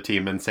rest of the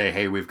team and say,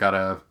 hey, we've got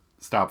to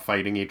stop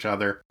fighting each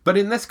other. But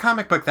in this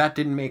comic book, that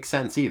didn't make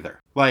sense either.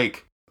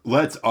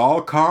 Let's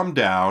all calm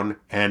down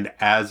and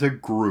as a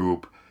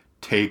group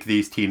take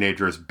these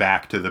teenagers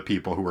back to the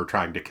people who are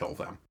trying to kill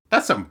them.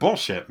 That's some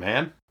bullshit,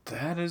 man.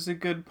 That is a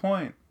good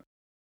point.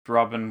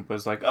 Robin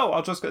was like, oh,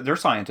 I'll just go. They're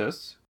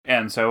scientists.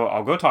 And so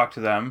I'll go talk to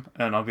them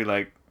and I'll be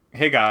like,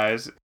 hey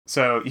guys,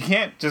 so you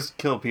can't just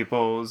kill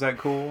people. Is that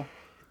cool?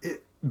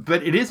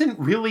 But it isn't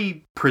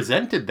really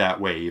presented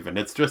that way even.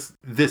 It's just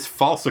this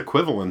false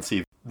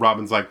equivalency.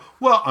 Robin's like,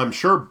 well, I'm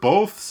sure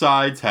both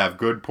sides have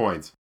good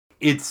points.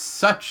 It's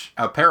such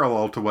a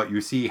parallel to what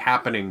you see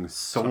happening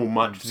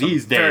much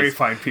these days. Very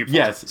fine people.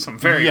 Yes. Some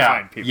very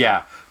fine people.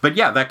 Yeah. But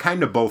yeah, that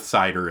kind of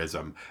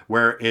both-siderism,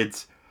 where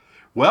it's,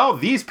 well,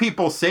 these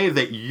people say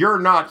that you're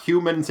not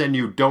humans and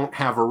you don't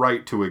have a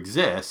right to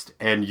exist,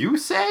 and you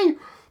say,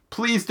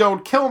 please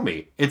don't kill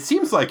me. It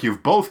seems like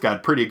you've both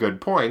got pretty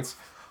good points.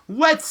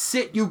 Let's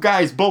sit you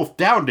guys both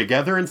down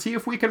together and see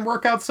if we can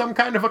work out some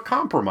kind of a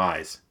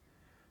compromise.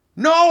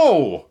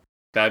 No!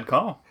 Bad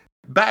call.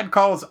 Bad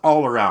calls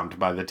all around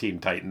by the Teen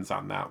Titans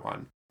on that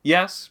one.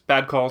 Yes,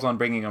 bad calls on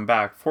bringing them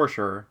back, for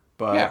sure.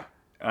 But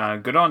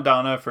good on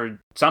Donna for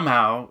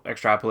somehow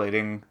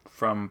extrapolating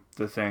from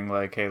the thing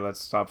like, hey,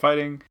 let's stop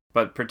fighting.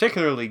 But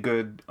particularly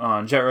good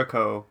on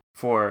Jericho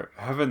for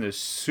having this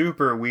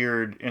super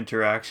weird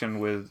interaction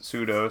with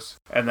Pseudos.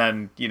 And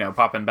then,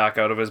 popping back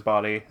out of his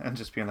body and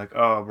just being like,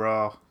 oh,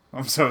 bro,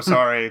 I'm so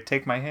sorry.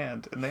 Take my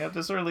hand. And they have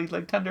this really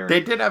tender.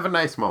 They did have a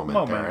nice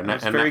moment there.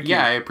 And very cute.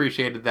 I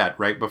appreciated that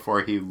right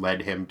before he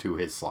led him to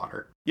his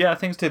slaughter. Yeah,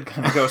 things did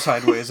kind of go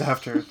sideways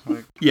after.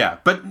 Yeah,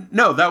 but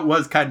no, that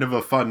was kind of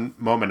a fun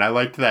moment. I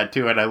liked that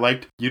too. And I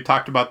liked, you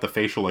talked about the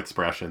facial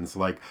expressions.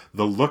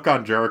 The look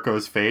on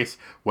Jericho's face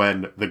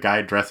when the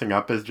guy dressing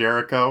up as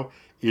Jericho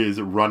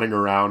is running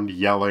around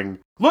yelling,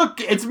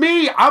 look, it's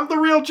me! I'm the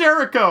real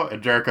Jericho!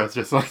 And Jericho's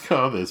just like,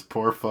 oh, this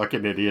poor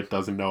fucking idiot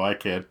doesn't know I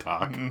can't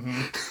talk.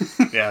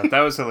 Mm-hmm. Yeah, that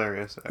was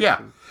hilarious. Actually.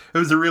 Yeah, it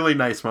was a really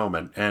nice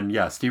moment. And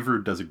yeah, Steve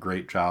Rude does a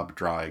great job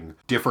drawing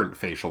different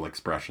facial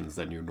expressions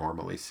than you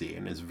normally see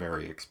and is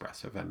very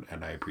expressive,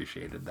 and I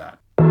appreciated that.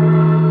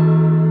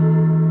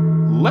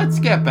 Let's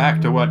get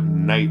back to what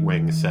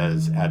Nightwing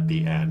says at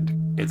the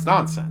end. It's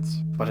nonsense.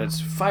 But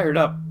it's fired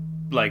up,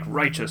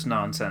 righteous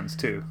nonsense,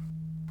 too.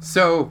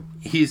 So,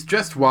 he's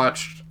just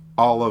watched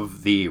all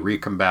of the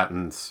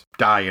recombatants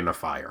die in a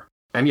fire.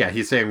 And yeah,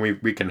 he's saying,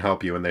 we can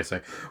help you. And they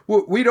say,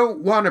 we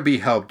don't want to be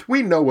helped.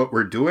 We know what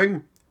we're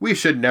doing. We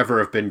should never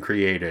have been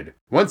created.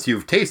 Once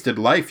you've tasted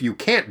life, you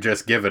can't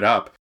just give it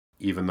up.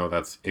 Even though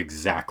that's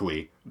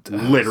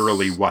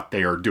literally what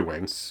they are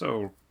doing.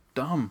 So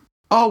dumb.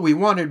 All we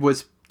wanted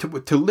was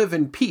to live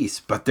in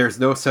peace, but there's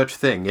no such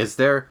thing, is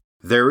there?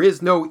 There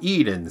is no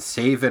Eden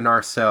save in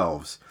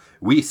ourselves.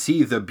 We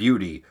see the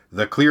beauty,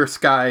 the clear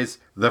skies,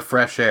 the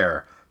fresh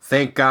air.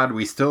 Thank God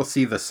we still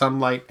see the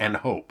sunlight and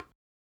hope.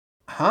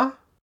 Huh?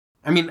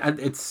 I mean,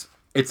 it's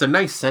a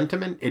nice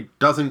sentiment. It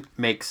doesn't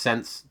make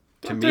sense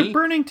to me. They're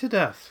burning to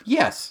death.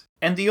 Yes.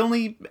 And the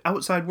only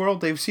outside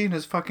world they've seen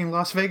is fucking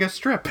Las Vegas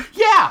Strip.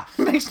 Yeah!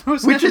 Makes no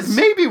sense. Which is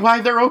maybe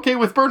why they're okay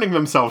with burning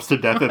themselves to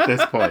death at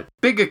this point.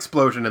 Big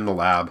explosion in the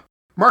lab.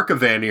 Mark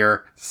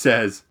Evanier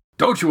says,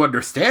 "Don't you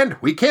understand?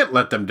 We can't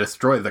let them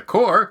destroy the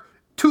core.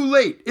 Too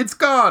late. It's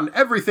gone.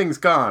 Everything's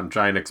gone."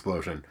 Giant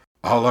explosion.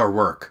 "All our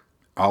work,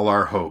 all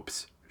our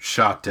hopes,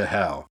 shot to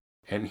hell."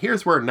 And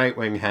here's where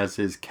Nightwing has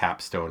his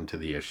capstone to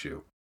the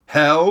issue.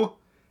 Hell?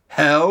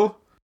 Hell?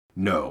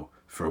 No,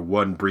 for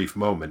one brief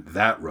moment,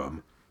 that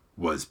room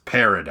was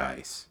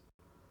paradise.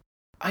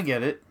 I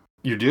get it.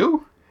 You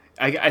do?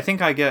 I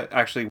think I get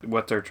actually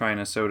what they're trying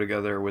to sew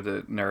together with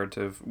it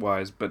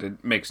narrative-wise, but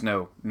it makes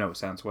no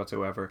sense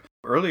whatsoever.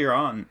 Earlier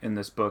on in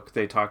this book,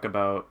 they talk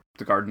about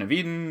the Garden of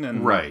Eden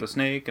and the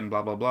snake and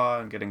blah, blah, blah,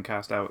 and getting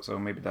cast out, so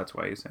maybe that's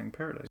why he's saying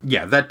paradise.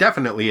 Yeah, that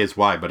definitely is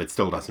why, but it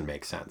still doesn't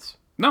make sense.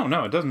 No,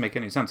 it doesn't make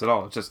any sense at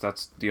all. It's just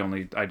that's the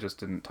only... I just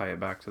didn't tie it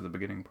back to the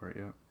beginning part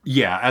yet.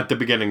 Yeah, at the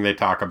beginning they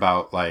talk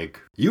about,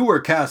 like, you were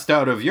cast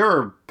out of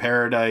your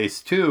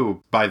paradise,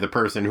 too, by the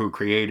person who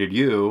created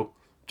you,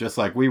 just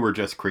like we were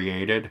just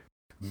created.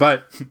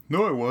 But...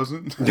 No, I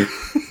wasn't.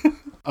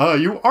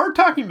 You are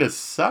talking to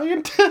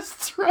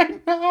scientists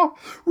right now?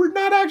 We're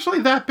not actually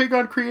that big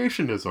on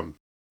creationism.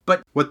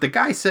 But what the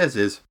guy says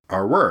is,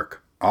 our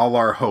work, all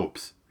our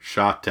hopes,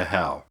 shot to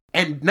hell.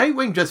 And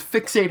Nightwing just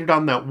fixated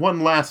on that one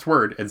last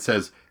word and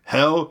says,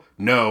 hell?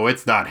 No,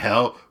 it's not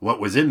hell.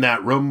 What was in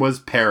that room was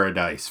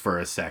paradise for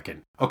a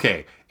second.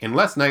 Okay,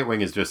 unless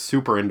Nightwing is just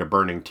super into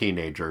burning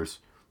teenagers,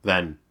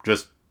 then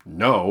just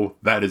no,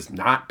 that is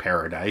not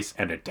paradise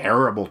and a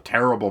terrible,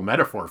 terrible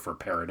metaphor for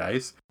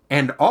paradise.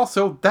 And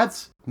also,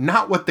 that's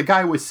not what the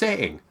guy was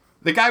saying.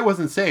 The guy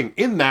wasn't saying,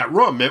 in that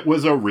room, it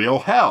was a real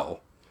hell.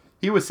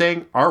 He was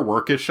saying, our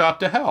work is shot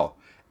to hell.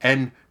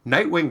 And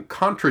Nightwing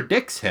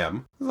contradicts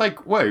him.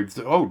 Like, wait,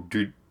 oh,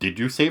 did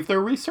you save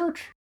their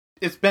research?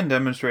 It's been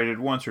demonstrated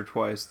once or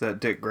twice that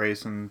Dick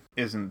Grayson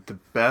isn't the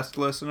best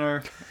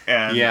listener,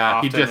 and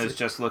often is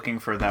just looking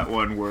for that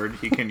one word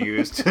he can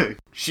use to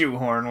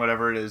shoehorn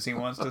whatever it is he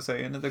wants to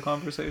say into the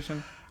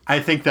conversation. I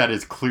think that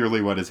is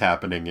clearly what is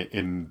happening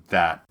in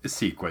that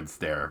sequence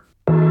there.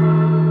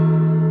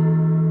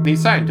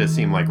 These scientists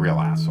seem like real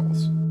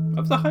assholes.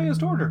 Of the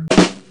highest order.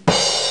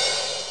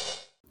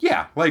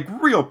 Yeah, like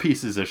real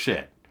pieces of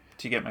shit.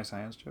 Did you get my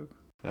science joke?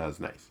 That was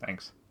nice.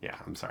 Thanks. Yeah,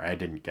 I'm sorry. I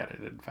didn't get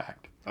it, in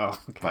fact. Oh,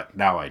 okay. But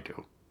now I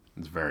do.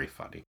 It's very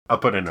funny. I'll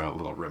put in a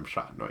little rim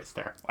shot noise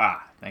there.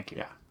 Ah, thank you.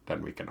 Yeah,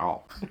 then we can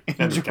all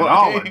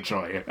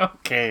enjoy it.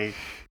 Okay.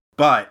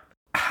 But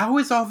how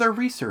is all their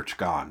research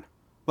gone?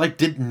 Like,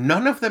 did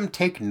none of them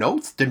take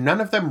notes? Did none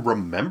of them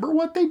remember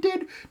what they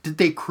did? Did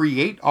they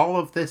create all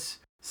of this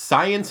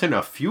science in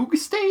a fugue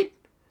state?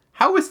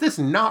 How is this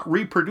not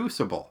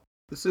reproducible?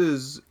 This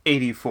is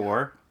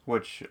 84,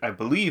 which I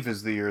believe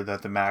is the year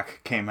that the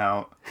Mac came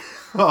out.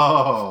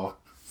 Oh.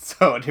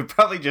 So they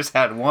probably just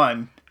had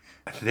one.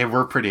 They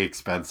were pretty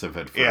expensive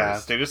at first.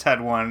 Yeah, they just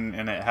had one,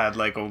 and it had,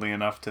 like, only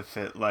enough to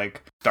fit,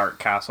 like, Dark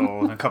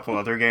Castle and a couple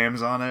other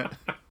games on it.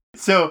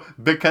 So,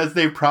 because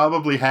they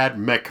probably had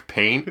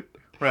McPaint,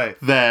 right,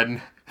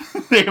 then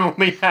they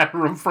only had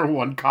room for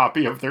one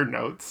copy of their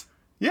notes.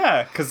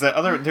 Yeah, because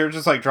they're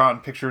just, like, drawing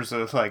pictures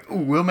of, like, ooh,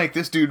 we'll make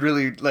this dude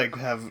really, like,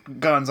 have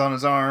guns on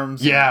his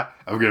arms. Yeah,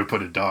 I'm gonna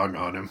put a dong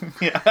on him.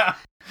 Yeah.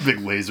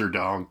 Big laser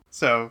dong.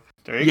 So,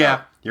 there you go.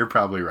 Yeah, you're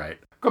probably right.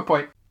 Good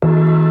point.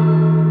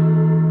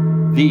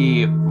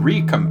 The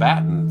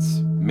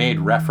recombatants made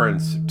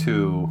reference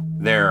to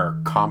their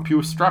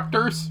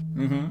compustructors.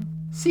 Mm-hmm.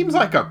 Seems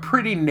like a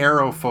pretty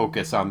narrow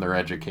focus on their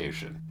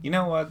education. You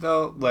know what,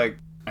 though? Like,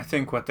 I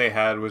think what they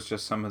had was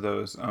just some of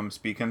those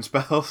speaking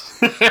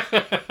spells.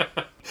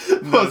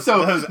 Those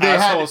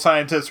asshole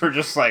scientists were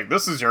just like,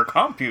 this is your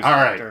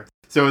compustructor. All right.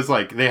 So it's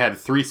like they had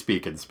 3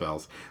 speaking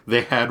spells.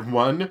 They had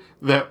one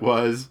that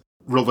was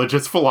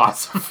religious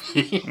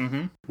philosophy,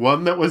 mm-hmm.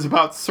 one that was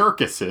about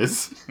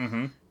circuses,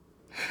 mm-hmm.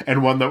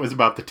 and one that was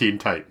about the Teen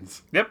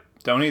Titans. Yep.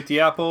 Don't eat the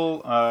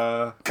apple,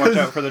 watch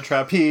out for the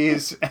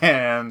trapeze,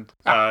 and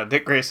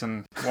Dick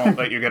Grayson won't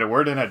let you get a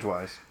word in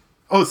edgewise.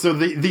 Oh, so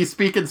these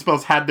speaking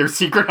spells had their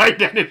secret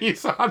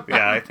identities on them?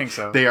 Yeah, I think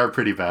so. They are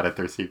pretty bad at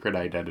their secret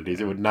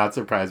identities. It would not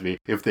surprise me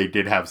if they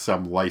did have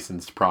some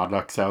licensed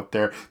products out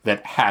there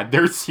that had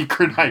their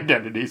secret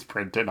identities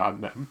printed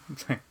on them.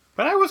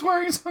 But I was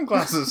wearing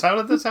sunglasses. How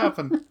did this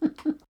happen?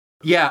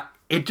 Yeah,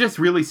 it just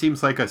really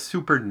seems like a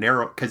super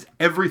narrow... Because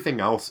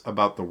everything else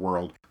about the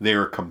world, they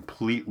are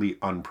completely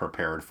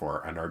unprepared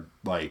for and are,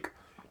 like,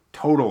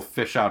 total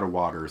fish out of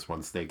waters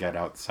once they get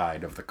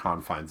outside of the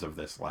confines of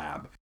this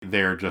lab.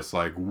 They're just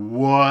like,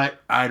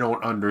 what? I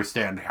don't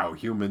understand how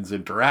humans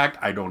interact.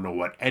 I don't know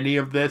what any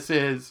of this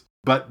is.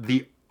 But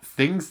the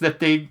things that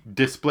they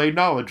display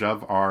knowledge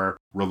of are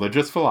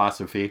religious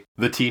philosophy,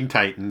 the Teen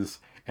Titans,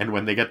 and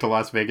when they get to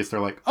Las Vegas, they're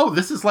like, oh,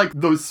 this is like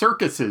those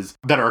circuses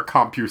that our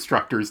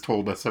compustructors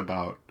told us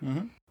about.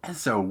 Mm-hmm.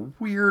 It's a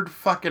weird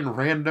fucking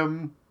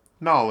random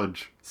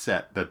knowledge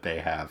set that they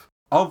have.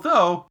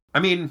 Although, I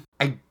mean,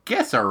 I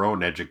guess our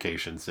own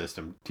education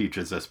system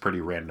teaches us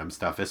pretty random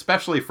stuff,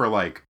 especially for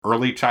like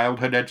early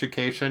childhood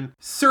education.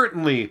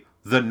 Certainly,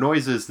 the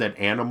noises that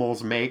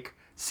animals make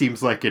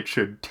seems like it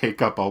should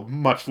take up a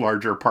much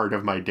larger part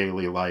of my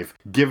daily life,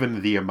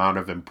 given the amount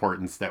of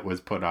importance that was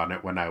put on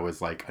it when I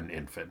was like an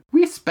infant.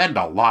 We spend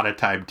a lot of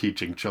time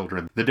teaching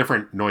children the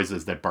different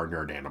noises that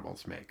barnyard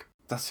animals make.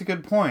 That's a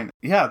good point.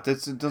 Yeah,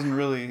 it doesn't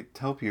really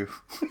help you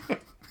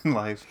in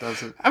life,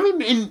 does it? I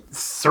mean, in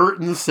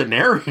certain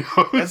scenarios.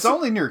 It's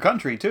only in your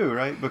country, too,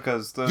 right?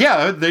 Because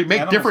yeah, they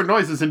make different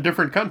noises in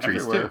different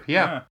countries, everywhere. too.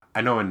 Yeah.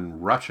 I know in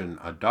Russian,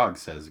 a dog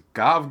says,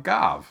 gav,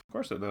 gav. Of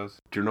course it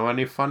does. Do you know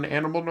any fun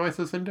animal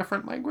noises in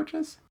different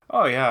languages?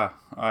 Oh, yeah.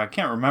 I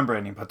can't remember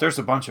any, but there's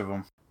a bunch of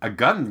them. A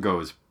gun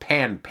goes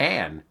pan,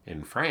 pan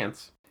in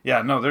France.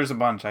 Yeah, no, there's a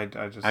bunch. I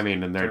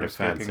mean, in their they're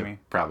defense, escaping it me.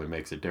 probably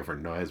makes a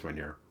different noise when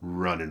you're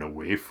running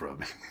away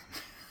from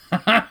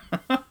it.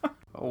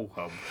 Oh,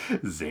 hub.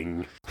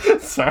 Zing.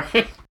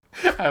 Sorry.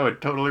 I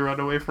would totally run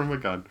away from a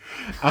gun.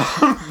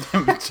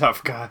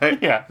 Tough guy.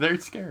 Yeah, they're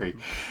scary.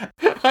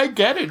 I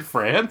get it,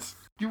 France.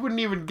 You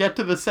wouldn't even get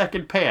to the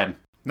second pan.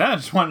 No,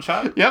 just one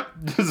shot. Yep.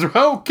 Just,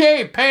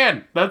 okay,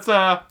 pan. That's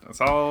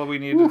all we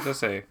needed to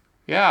say.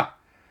 Yeah.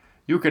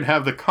 You can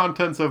have the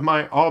contents of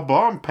my au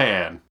bon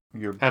pan.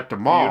 Your at the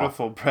mall.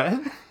 Beautiful bread.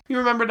 You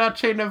remember that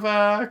chain of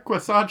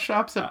croissant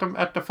shops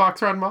at the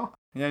Fox Run Mall?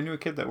 Yeah, I knew a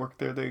kid that worked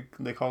there.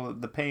 They call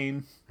it the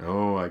Pain.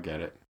 Oh, I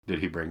get it. Did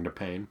he bring the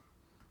pain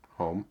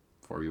home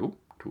for you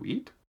to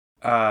eat?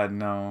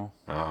 No.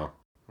 Oh,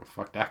 well,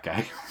 fuck that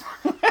guy.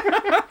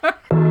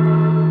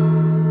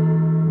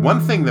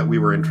 One thing that we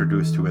were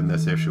introduced to in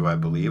this issue, I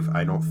believe,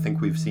 I don't think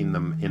we've seen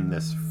them in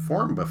this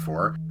form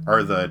before,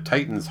 are the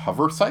Titans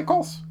hover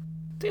cycles.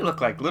 They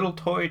look like little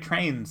toy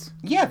trains.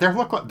 Yeah, they're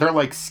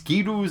like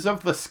ski-doos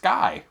of the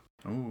sky.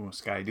 Ooh,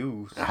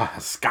 sky-doos.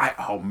 Sky.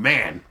 Oh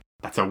man,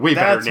 that's a way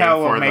better name for them. That's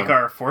how we'll make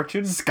our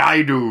fortune.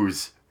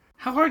 Sky-doos.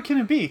 How hard can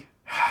it be?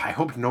 I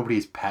hope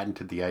nobody's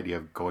patented the idea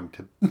of going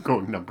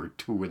number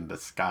 2 in the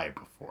sky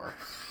before.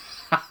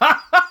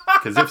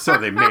 Because if so,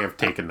 they may have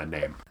taken the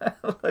name.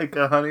 Like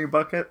a honey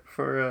bucket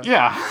for a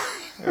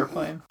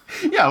airplane.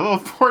 Yeah, little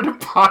porta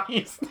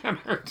potties that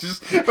are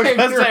just because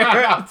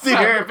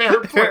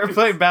the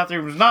airplane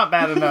bathroom is not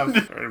bad enough.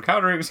 They're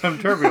encountering some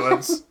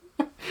turbulence.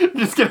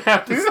 Just gonna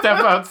have to step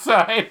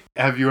outside.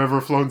 Have you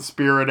ever flown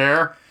Spirit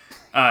Air?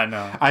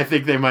 No. I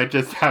think they might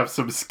just have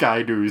some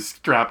sky-doos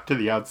strapped to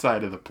the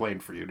outside of the plane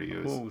for you to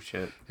use. Oh,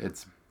 shit.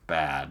 It's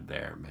bad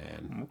there,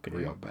 man. Okay.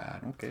 Real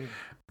bad. Okay.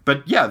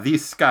 But yeah,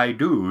 these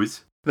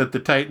sky-doos that the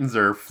Titans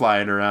are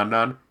flying around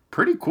on,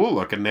 pretty cool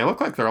looking. They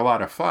look like they're a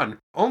lot of fun.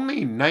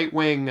 Only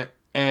Nightwing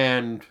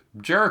and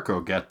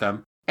Jericho get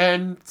them,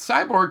 and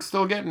Cyborg's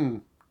still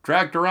getting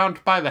dragged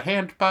around by the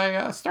hand by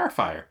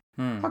Starfire.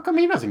 How come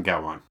he doesn't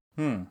get one?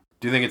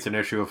 Do you think it's an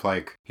issue of,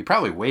 like, he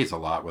probably weighs a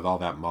lot with all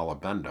that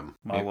molybdenum?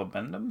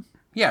 Molybdenum?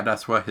 Yeah,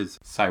 that's what his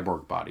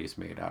cyborg body's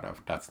made out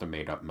of. That's the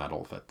made-up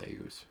metal that they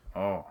use.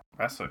 Oh,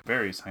 that's a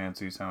very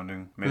sciencey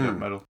sounding made-up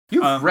metal.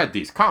 You've read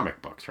these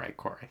comic books, right,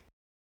 Corey?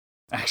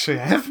 Actually,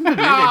 I haven't been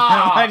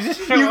reading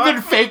them. You've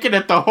been faking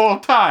it the whole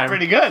time.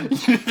 Pretty good.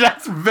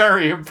 That's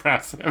very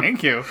impressive.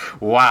 Thank you.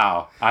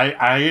 Wow.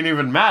 I ain't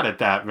even mad at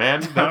that,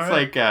 man. That's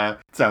right. like,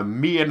 it's a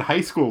me in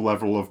high school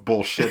level of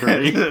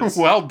bullshittery.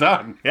 Well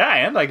done. Yeah,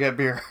 and I get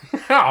beer.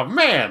 Oh,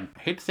 man. I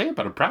hate to say it,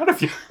 but I'm proud of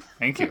you.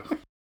 Thank you.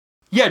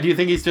 Yeah, do you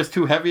think he's just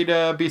too heavy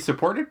to be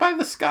supported by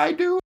the Sky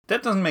Dude?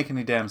 That doesn't make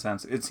any damn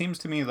sense. It seems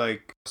to me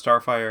like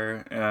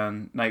Starfire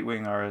and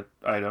Nightwing are an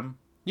item.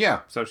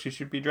 Yeah. So she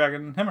should be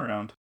dragging him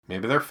around.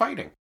 Maybe they're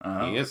fighting.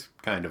 Oh. He is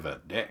kind of a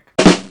dick.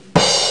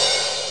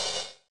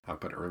 I'll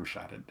put a rim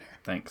shot in there.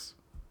 Thanks.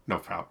 No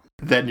problem.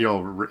 Then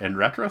you'll, in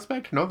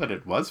retrospect, know that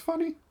it was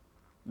funny?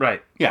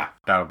 Right. Yeah,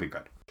 that'll be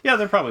good. Yeah,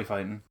 they're probably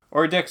fighting.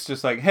 Or Dick's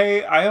just like,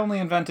 hey, I only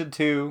invented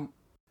 2.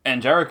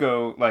 And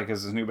Jericho, like,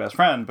 is his new best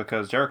friend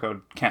because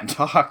Jericho can't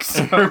talk.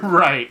 So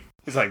Right.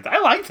 he's like, I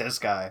like this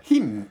guy. He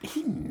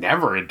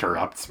never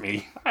interrupts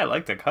me. I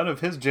like the cut of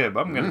his jib.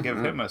 I'm going to give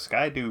him a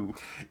sky-do.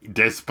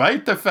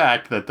 Despite the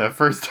fact that the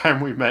first time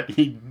we met,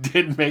 he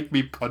did make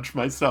me punch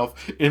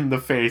myself in the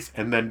face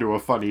and then do a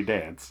funny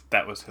dance.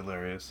 That was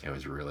hilarious. It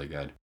was really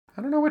good.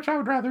 I don't know which I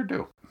would rather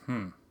do.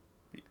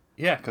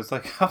 Yeah, because,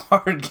 like, how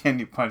hard can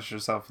you punch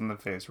yourself in the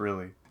face,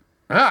 really?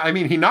 I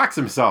mean, he knocks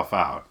himself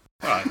out.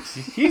 Well,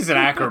 he's an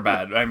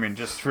acrobat. I mean,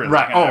 just for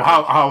right. Like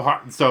how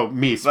hard? So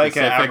me like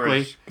specifically, an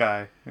average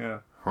guy, yeah,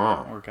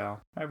 huh. or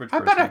gal, average. I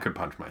person. bet I could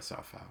punch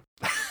myself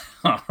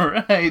out. All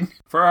right,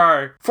 for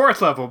our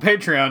 4th level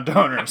Patreon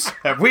donors,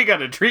 have we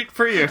got a treat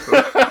for you?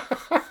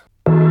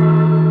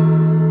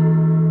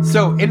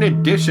 So, in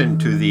addition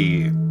to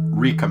the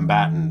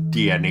recombatant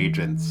DN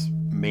agents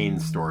main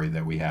story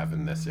that we have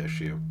in this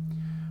issue,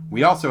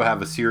 we also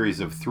have a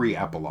series of 3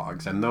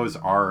 epilogues, and those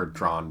are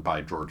drawn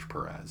by George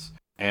Perez.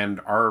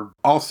 And are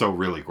also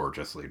really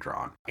gorgeously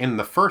drawn. In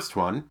the first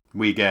one,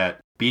 we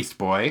get Beast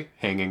Boy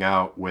hanging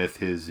out with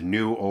his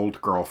new old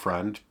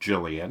girlfriend,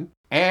 Jillian.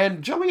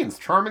 And Jillian's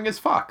charming as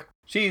fuck.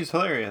 She's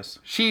hilarious.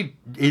 She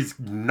is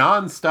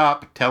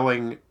nonstop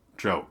telling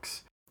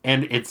jokes.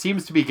 And it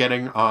seems to be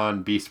getting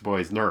on Beast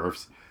Boy's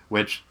nerves,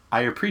 which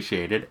I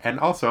appreciated. And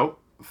also,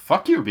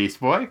 fuck you, Beast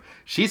Boy.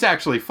 She's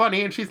actually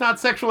funny and she's not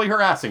sexually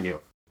harassing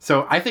you.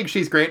 So I think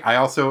she's great. I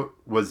also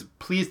was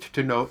pleased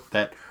to note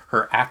that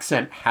her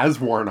accent has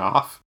worn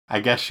off.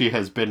 I guess she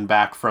has been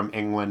back from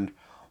England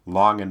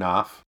long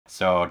enough.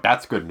 So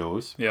that's good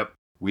news. Yep.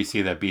 We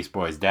see that Beast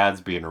Boy's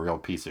dad's being a real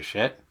piece of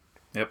shit.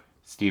 Yep.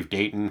 Steve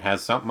Dayton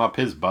has something up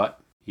his butt.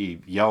 He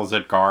yells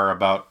at Gar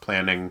about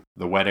planning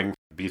the wedding.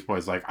 Beast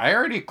Boy's like, I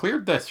already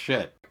cleared this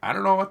shit. I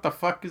don't know what the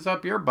fuck is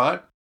up your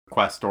butt.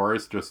 Questor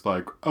is just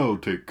like, I'll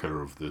take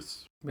care of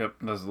this. Yep,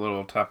 does a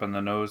little tap in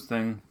the nose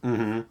thing.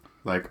 Mm-hmm.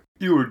 Like,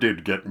 you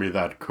did get me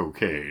that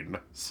cocaine,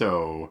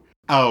 so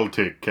I'll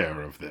take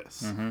care of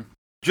this. Mm-hmm.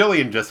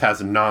 Jillian just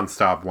has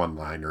nonstop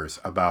one-liners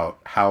about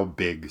how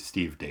big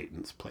Steve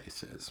Dayton's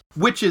place is,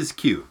 which is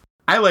cute.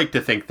 I like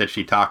to think that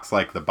she talks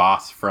like the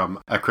boss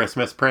from A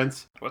Christmas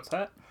Prince. What's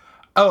that?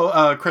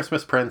 Oh,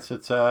 Christmas Prince.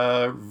 It's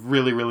a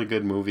really, really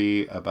good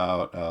movie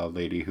about a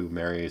lady who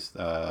marries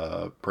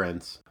a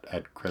prince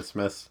at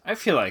Christmas. I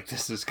feel like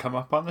this has come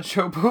up on the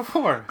show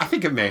before. I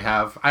think it may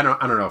have. I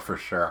don't know for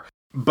sure.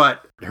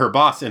 But her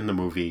boss in the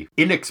movie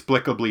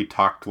inexplicably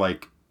talked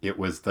like it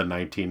was the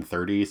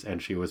 1930s,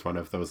 and she was one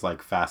of those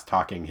like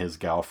fast-talking his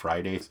gal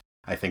Fridays.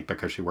 I think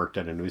because she worked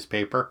at a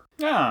newspaper.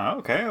 Ah,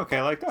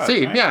 okay, like that.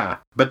 See, right? yeah.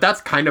 But that's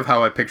kind of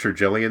how I picture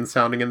Jillian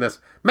sounding in this.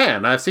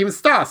 Man, I've seen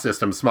star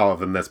systems smaller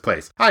than this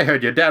place. I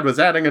heard your dad was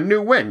adding a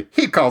new wing.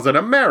 He calls it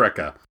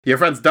America. Your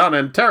friends Donna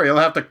and Terry will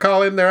have to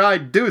call in their I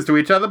do's to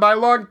each other by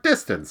long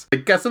distance. The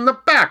guests in the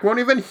back won't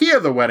even hear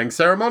the wedding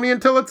ceremony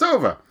until it's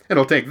over.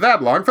 It'll take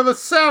that long for the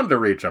sound to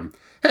reach them.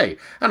 Hey,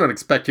 I don't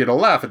expect you to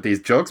laugh at these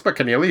jokes, but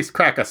can you at least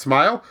crack a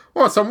smile?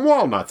 Or some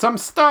walnuts, I'm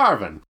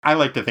starving. I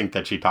like to think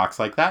that she talks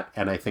like that,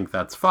 and I think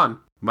that's fun.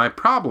 My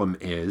problem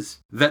is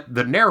that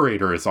the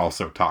narrator is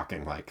also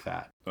talking like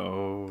that.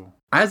 Oh.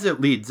 As it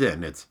leads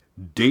in, it's,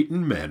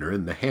 Dayton Manor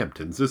in the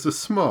Hamptons is a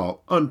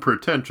small,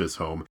 unpretentious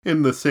home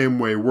in the same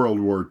way World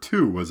War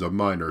II was a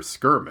minor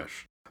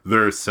skirmish.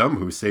 There are some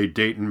who say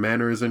Dayton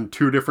Manor is in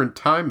 2 different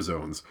time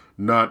zones.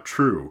 Not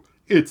true.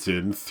 It's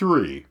in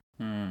 3.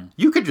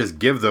 You could just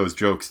give those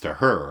jokes to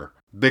her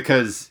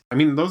because, I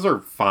mean, those are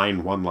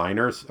fine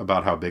one-liners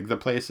about how big the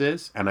place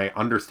is, and I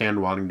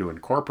understand wanting to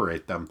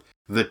incorporate them.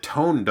 The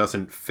tone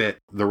doesn't fit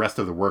the rest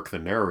of the work the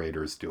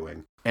narrator's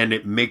doing, and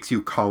it makes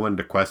you call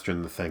into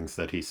question the things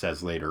that he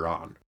says later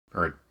on.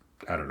 Or,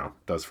 I don't know,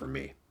 does for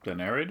me. The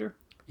narrator?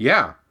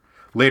 Yeah.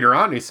 Later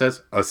on, he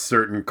says, a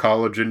certain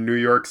college in New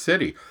York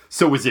City.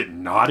 So is it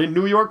not in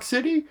New York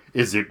City?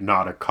 Is it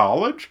not a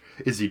college?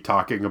 Is he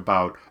talking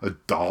about a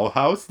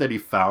dollhouse that he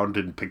found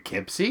in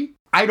Poughkeepsie?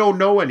 I don't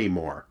know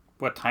anymore.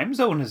 What time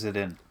zone is it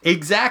in?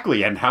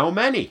 Exactly, and how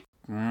many?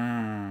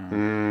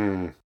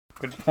 Good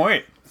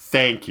point.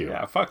 Thank you.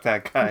 Yeah, fuck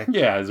that guy.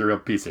 Yeah, he's a real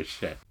piece of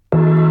shit.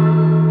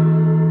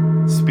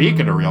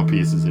 Speaking of real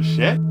pieces of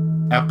shit,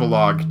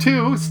 Epilogue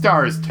 2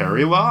 stars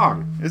Terry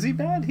Long. Is he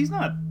bad? He's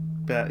not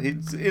bad.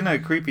 He's in a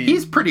creepy...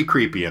 He's pretty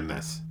creepy in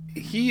this.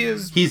 He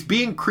is... He's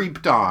being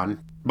creeped on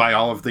by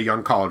all of the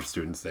young college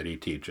students that he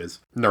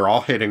teaches. And they're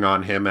all hitting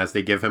on him as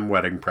they give him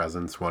wedding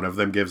presents. One of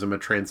them gives him a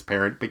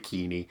transparent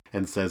bikini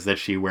and says that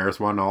she wears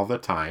one all the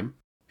time.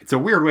 It's a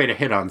weird way to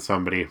hit on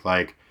somebody.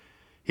 Like,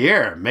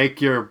 here,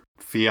 make your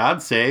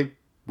fiancé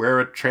wear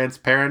a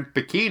transparent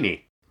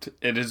bikini.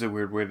 It is a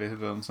weird way to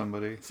hit on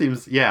somebody.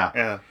 Seems, yeah.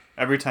 Yeah.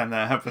 Every time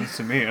that happens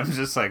to me, I'm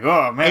just like,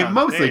 oh, man. It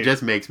mostly Dave.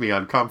 just makes me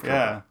uncomfortable.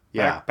 Yeah.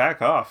 Yeah.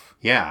 Back off.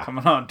 Yeah.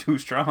 Coming on too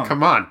strong.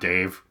 Come on,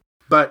 Dave.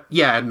 But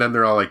yeah, and then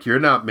they're all like,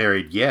 you're not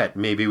married yet.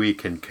 Maybe we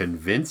can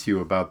convince you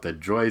about the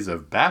joys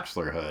of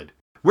bachelorhood.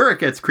 Where it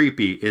gets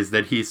creepy is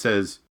that he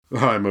says,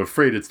 I'm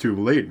afraid it's too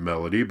late,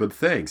 Melody, but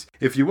thanks.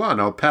 If you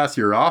want, I'll pass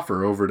your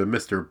offer over to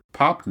Mr.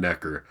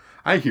 Popnecker.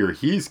 I hear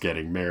he's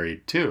getting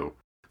married, too.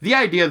 The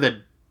idea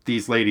that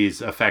these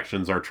ladies'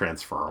 affections are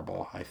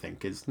transferable, I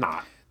think, is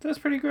not. That's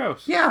pretty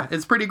gross. Yeah,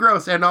 it's pretty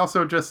gross. And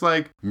also just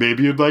like,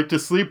 maybe you'd like to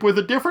sleep with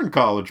a different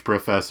college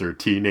professor,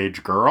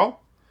 teenage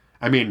girl.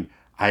 I mean,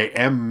 I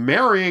am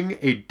marrying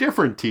a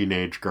different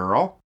teenage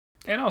girl.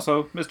 And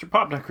also, Mr.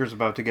 Popnecker's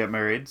about to get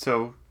married,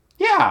 so...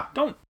 Yeah.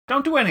 Don't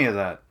do any of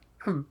that.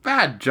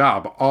 Bad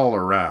job all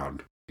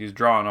around. He's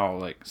drawn all,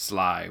 like,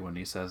 sly when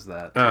he says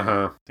that.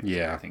 Uh-huh.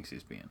 Yeah. He thinks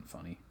he's being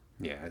funny.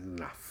 Yeah,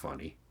 not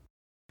funny.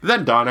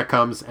 Then Donna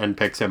comes and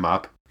picks him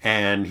up,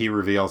 and he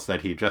reveals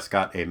that he just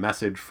got a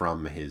message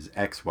from his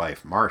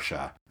ex-wife,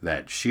 Marcia,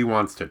 that she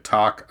wants to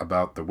talk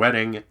about the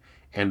wedding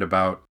and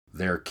about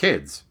their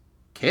kids.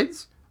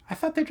 Kids? I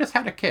thought they just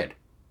had a kid.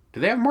 Do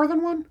they have more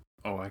than one?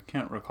 Oh, I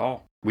can't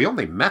recall. We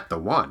only met the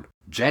one,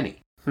 Jenny.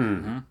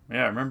 Mm-hmm.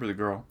 Yeah, I remember the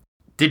girl.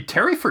 Did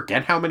Terry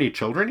forget how many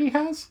children he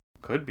has?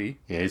 Could be.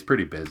 Yeah, he's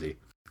pretty busy.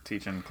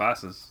 Teaching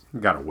classes.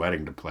 Got a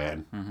wedding to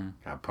plan. Mm-hmm.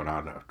 Got to put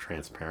on a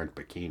transparent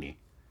bikini.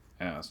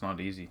 Yeah, it's not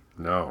easy.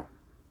 No.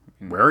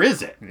 Where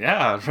is it?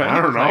 Yeah, right.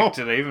 I don't know. Like,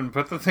 did I even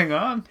put the thing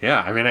on?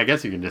 Yeah, I mean, I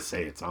guess you can just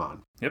say it's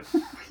on. Yep.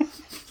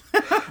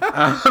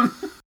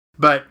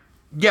 But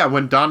Yeah,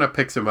 when Donna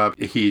picks him up,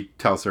 he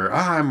tells her,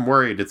 I'm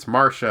worried, it's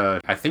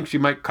Marcia. I think she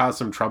might cause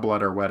some trouble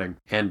at our wedding.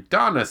 And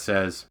Donna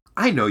says,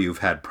 I know you've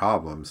had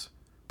problems,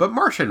 but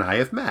Marcia and I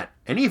have met,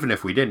 and even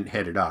if we didn't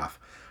hit it off,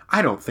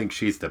 I don't think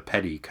she's the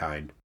petty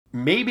kind.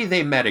 Maybe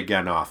they met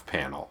again off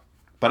panel,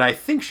 but I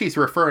think she's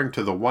referring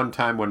to the one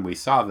time when we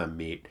saw them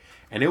meet,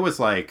 and it was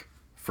like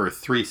for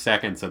 3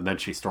 seconds, and then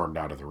she stormed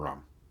out of the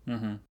room.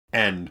 Mm-hmm.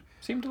 And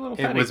seemed a little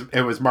petty.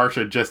 It was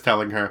Marcia just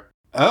telling her,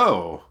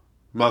 oh,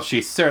 well,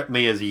 she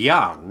certainly is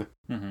young.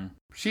 Mm-hmm.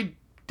 She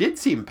did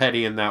seem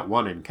petty in that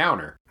one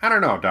encounter. I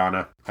don't know,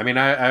 Donna. I mean,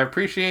 I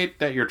appreciate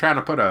that you're trying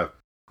to put a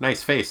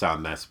nice face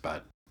on this,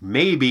 but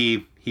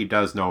maybe he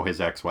does know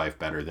his ex-wife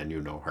better than you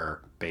know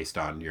her, based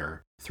on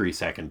your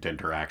 3-second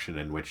interaction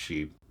in which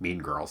she mean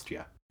girls to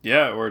you.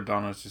 Yeah, or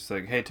Donna's just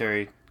like, hey,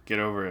 Terry, get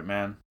over it,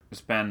 man. It's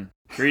been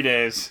 3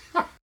 days.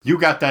 You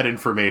got that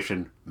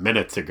information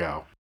minutes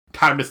ago.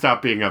 Time to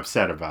stop being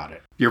upset about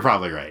it. You're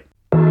probably right.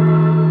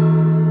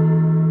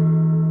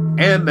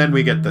 And then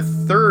we get the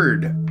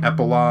third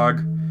epilogue,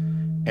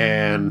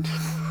 and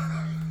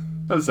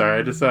I'm sorry,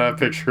 I just saw a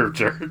picture of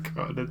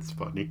Jericho, and it's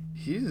funny.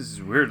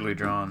 He's weirdly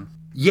drawn.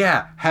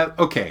 Yeah,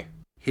 okay.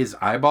 His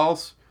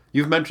eyeballs,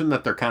 you've mentioned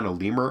that they're kind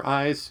of lemur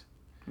eyes.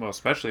 Well,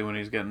 especially when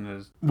he's getting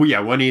his... Well, yeah,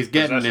 when he's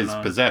getting his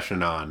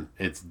possession on,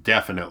 it's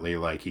definitely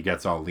like he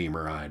gets all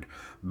lemur-eyed.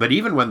 But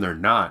even when they're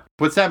not,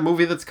 what's that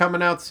movie that's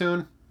coming out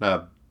soon?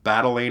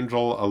 Battle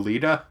Angel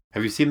Alita?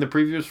 Have you seen the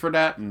previews for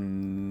that?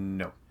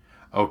 No.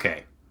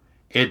 Okay.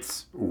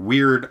 It's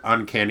weird,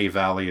 uncanny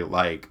valley,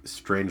 like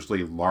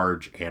strangely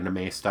large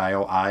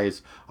anime-style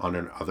eyes on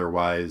an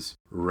otherwise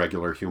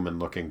regular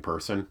human-looking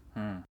person.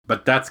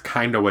 But that's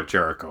kind of what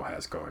Jericho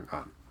has going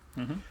on.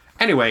 Mm-hmm.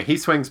 Anyway, he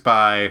swings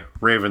by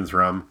Raven's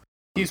room.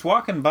 He's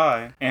walking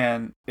by,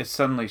 and it's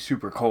suddenly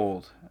super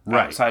cold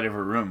right outside of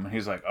her room.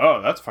 He's like,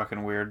 oh, that's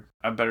fucking weird.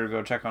 I better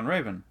go check on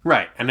Raven.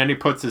 Right, and then he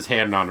puts his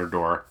hand on her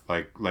door,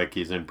 like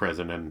he's in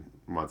prison and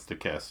wants to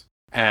kiss.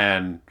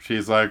 And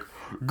she's like,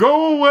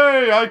 go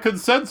away, I can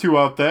sense you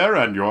out there,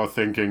 and you're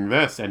thinking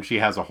this. And she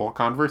has a whole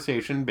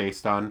conversation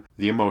based on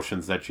the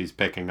emotions that she's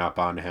picking up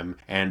on him.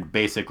 And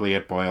basically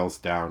it boils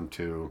down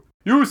to,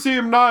 you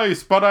seem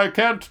nice, but I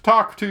can't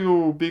talk to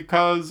you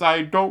because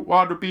I don't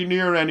want to be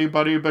near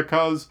anybody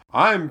because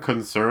I'm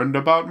concerned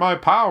about my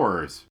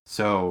powers.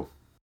 So,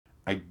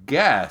 I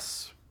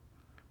guess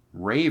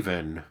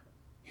Raven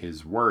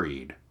is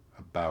worried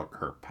about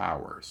her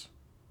powers.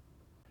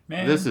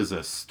 Man, this is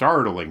a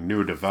startling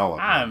new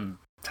development. I'm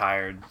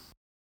tired.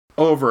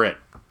 Over it.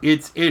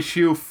 It's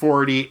issue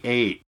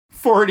 48.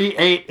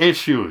 48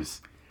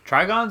 issues.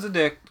 Trigon's a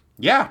dick.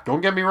 Yeah,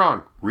 don't get me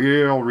wrong.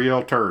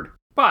 Real turd.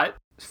 But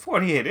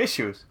 48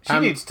 issues. She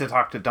needs to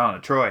talk to Donna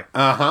Troy.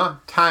 Uh-huh.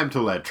 Time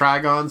to let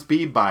Trigons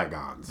be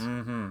bygones.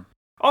 Mm-hmm.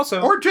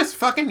 Also... Or just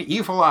fucking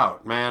evil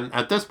out, man.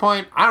 At this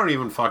point, I don't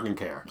even fucking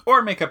care.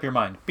 Or make up your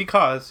mind.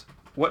 Because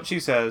what she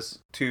says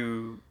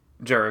to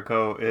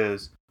Jericho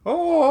is,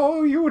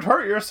 oh, you would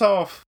hurt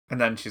yourself. And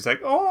then she's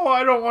like, oh,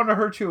 I don't want to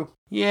hurt you.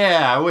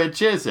 Yeah,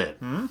 which is it?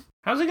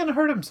 How's he going to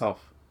hurt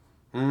himself?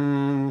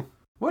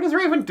 What does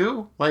Raven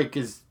do?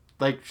 Is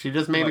she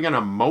just maybe going to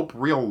mope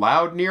real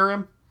loud near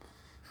him?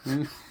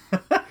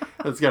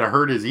 That's going to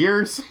hurt his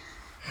ears?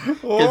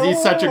 Because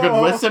he's such a good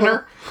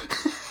listener?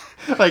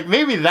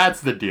 Maybe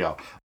that's the deal.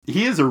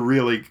 He is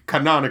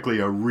canonically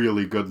a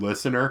really good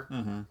listener.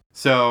 Mm-hmm.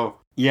 So,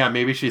 yeah,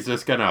 maybe she's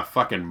just going to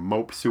fucking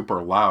mope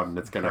super loud and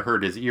it's going to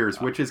hurt his ears,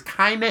 which is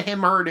kind of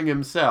him hurting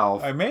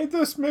himself. I made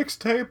this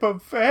mixtape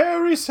of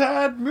very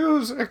sad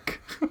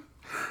music.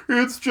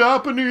 It's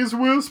Japanese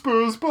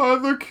Whispers by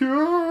The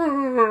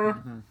Cure.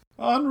 Mm-hmm.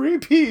 On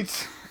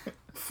repeat.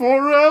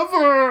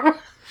 Forever.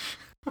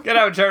 Get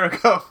out,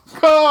 Jericho.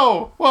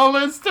 Go! Well,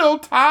 there's still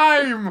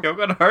time. You're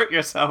going to hurt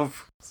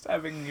yourself.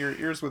 Stabbing your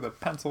ears with a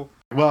pencil.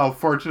 Well,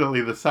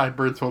 fortunately, the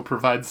sideburns will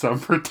provide some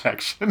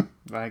protection.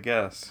 I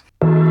guess.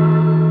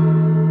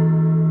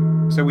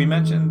 So we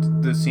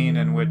mentioned the scene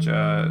in which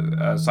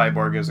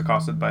Cyborg is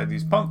accosted by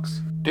these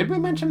punks. Did we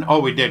mention? Oh,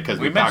 we did, because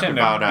we talked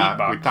about...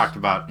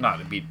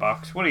 Not a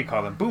beatbox. What do you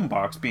call them?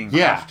 Boombox being crushed.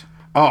 Yeah.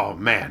 Oh,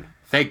 man.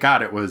 Thank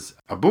God it was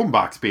a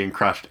boombox being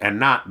crushed and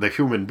not the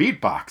human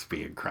beatbox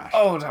being crushed.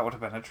 Oh, that would have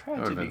been a tragedy.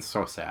 That would have been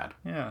so sad.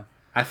 Yeah.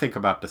 I think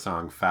about the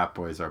song Fat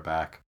Boys Are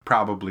Back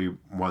probably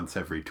once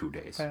every 2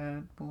 days.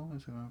 Fat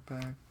Boys Are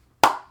Back.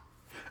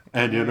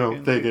 And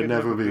they can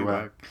never be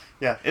whack.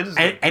 Yeah, it is.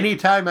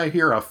 Anytime I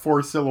hear a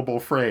 4-syllable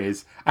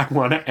phrase, I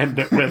want to end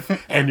it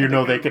with, and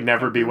they can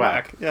never be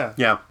whack. Yeah.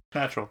 Yeah.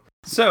 Natural.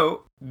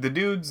 So, the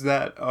dudes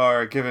that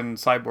are giving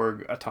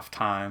Cyborg a tough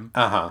time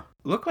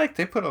look like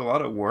they put a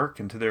lot of work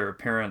into their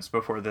appearance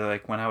before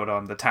they went out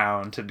on the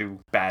town to do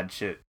bad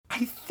shit.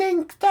 I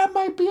think that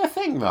might be a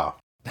thing, though.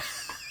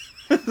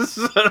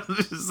 So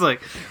it's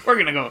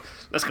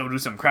let's go do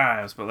some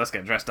crimes, but let's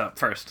get dressed up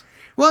first.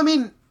 Well, I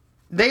mean,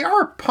 they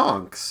are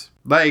punks.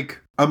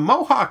 A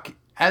mohawk,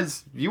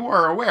 as you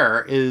are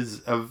aware,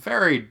 is a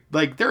very,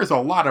 there's a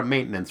lot of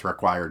maintenance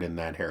required in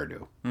that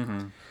hairdo.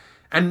 Mm-hmm.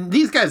 And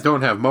these guys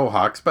don't have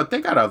mohawks, but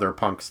they got other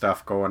punk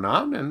stuff going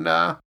on. And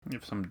You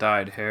have some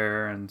dyed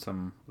hair and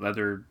some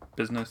leather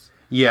business.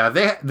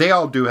 yeah, they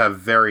all do have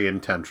very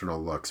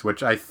intentional looks,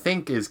 which I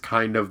think is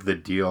kind of the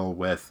deal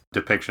with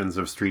depictions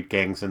of street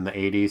gangs in the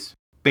 80s.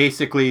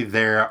 Basically,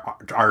 they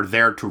are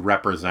there to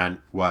represent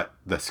what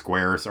the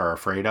squares are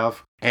afraid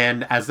of.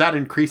 And as that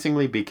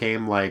increasingly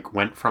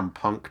went from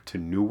punk to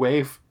new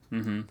wave,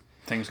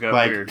 things got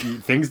weird.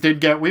 Things did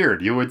get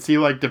weird. You would see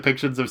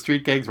depictions of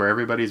street gangs where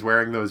everybody's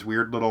wearing those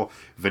weird little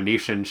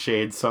Venetian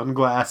shade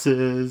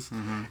sunglasses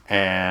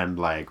and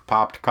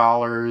popped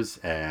collars,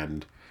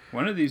 and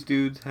one of these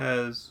dudes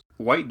has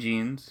white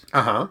jeans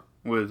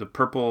with a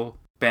purple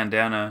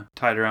bandana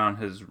tied around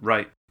his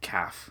right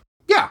calf.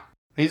 Yeah,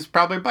 he's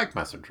probably a bike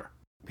messenger.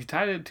 He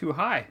tied it too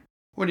high.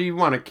 What do you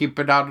want to keep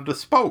it out of the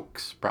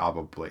spokes?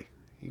 Probably.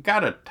 You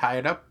gotta tie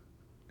it up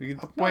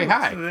way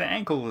high. The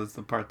ankle is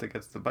the part that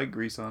gets the bike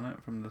grease on it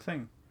from the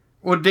thing.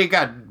 Well,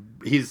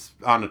 he's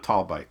on a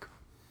tall bike.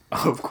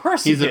 Oh, of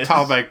course he's a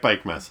tall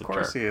bike messenger. Of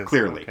course he is.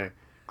 Clearly. Okay.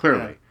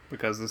 Clearly. Yeah,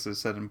 because this is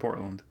set in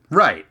Portland.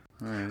 Right.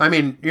 I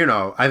mean,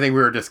 I think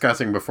we were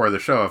discussing before the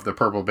show, if the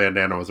purple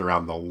bandana was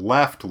around the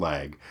left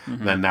leg,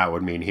 then that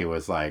would mean he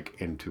was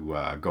into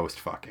ghost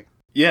fucking.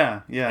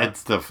 Yeah, yeah.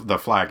 It's the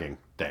flagging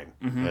thing.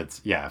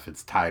 It's if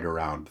it's tied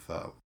around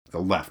the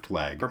left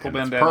leg. Purple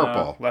bandana,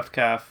 purple. Left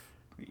calf,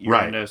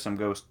 you're into some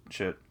ghost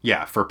shit.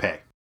 Yeah, for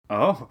pay.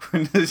 Oh,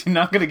 is he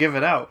not going to give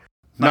it out?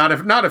 Not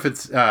if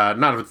it's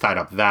tied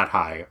up that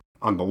high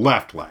on the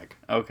left leg.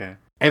 Okay.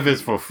 If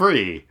it's for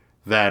free,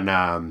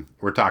 then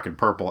we're talking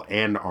purple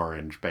and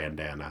orange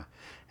bandana,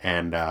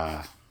 and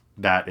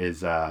that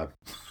is I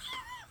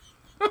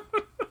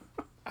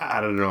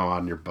don't know,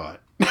 on your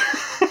butt.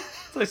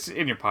 It's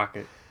in your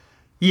pocket.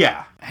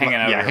 Yeah, hanging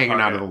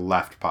out of the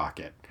left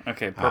pocket.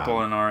 Okay,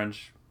 purple and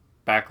orange,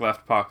 back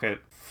left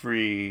pocket,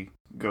 free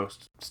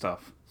ghost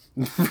stuff.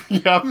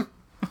 Yep.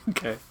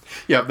 Okay.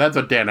 Yep, that's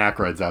what Dan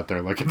Aykroyd's out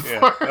there looking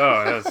for.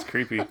 Oh, that's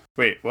creepy.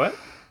 Wait, what?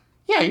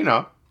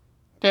 Yeah,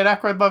 Dan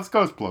Aykroyd loves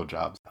ghost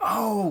blowjobs.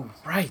 Oh,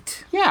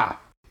 right. Yeah.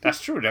 That's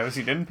true.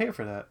 He didn't pay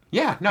for that.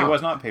 Yeah, no. He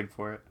was not paid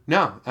for it.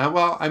 No.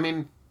 Well, I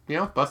mean,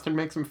 busting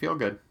makes him feel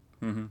good.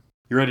 Mm-hmm.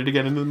 You ready to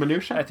get into the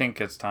minutia? I think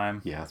it's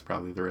time. Yeah, it's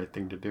probably the right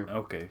thing to do.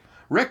 Okay.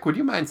 Rick, would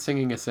you mind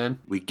singing us in?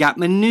 We got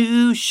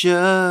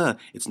minutia.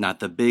 It's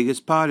not the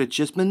biggest part, it's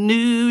just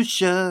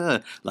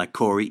minutia. Like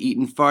Corey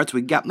eating farts,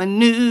 we got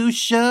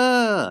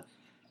minutia.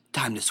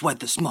 Time to sweat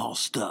the small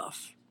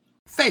stuff.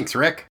 Thanks,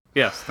 Rick.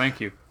 Yes,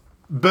 thank you.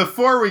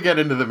 Before we get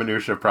into the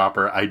minutia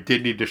proper, I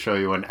did need to show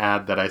you an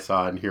ad that I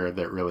saw in here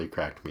that really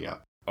cracked me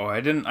up. Oh,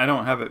 I don't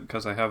have it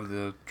because I have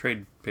the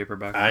trade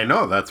paperback. I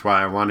know, that's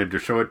why I wanted to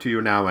show it to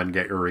you now and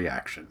get your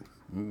reaction.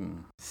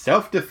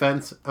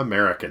 Self-defense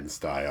American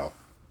style.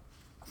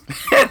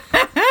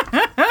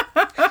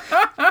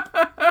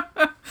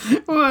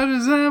 What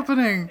is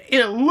happening?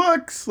 It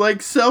looks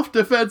like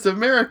self-defense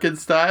American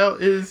style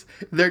is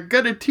they're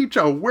gonna teach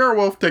a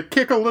werewolf to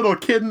kick a little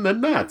kid in the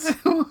nuts.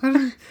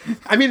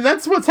 I mean,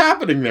 that's what's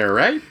happening there,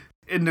 right?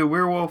 And the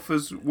werewolf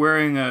is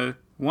wearing a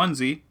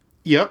onesie.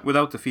 Yep.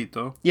 Without the feet,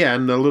 though. Yeah,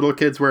 and the little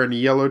kid's wearing a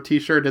yellow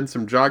t-shirt and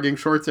some jogging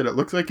shorts, and it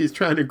looks like he's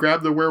trying to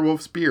grab the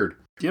werewolf's beard.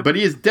 Yep. But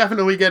he is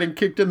definitely getting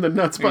kicked in the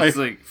nuts by...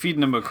 He's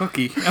feeding him a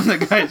cookie, and the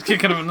guy's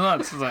kicking him in the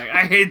nuts. He's like,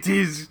 I hate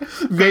these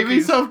cookies.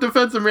 Maybe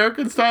self-defense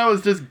American style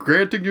is just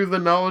granting you the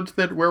knowledge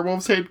that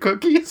werewolves hate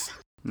cookies.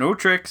 No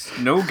tricks,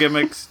 no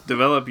gimmicks.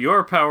 Develop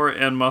your power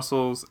and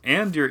muscles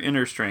and your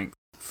inner strength.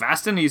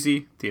 Fast and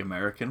easy, the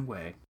American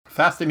way.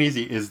 Fast and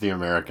easy is the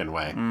American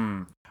way.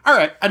 All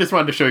right, I just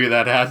wanted to show you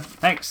that ad.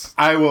 Thanks.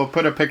 I will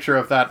put a picture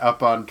of that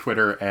up on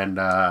Twitter and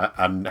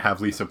have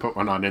Lisa put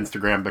one on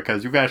Instagram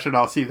because you guys should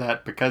all see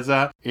that because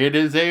it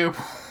is a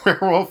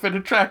werewolf in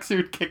a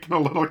tracksuit kicking a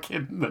little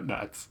kid in the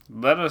nuts.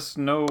 Let us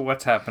know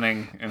what's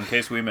happening in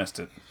case we missed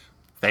it.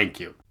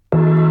 Thank you.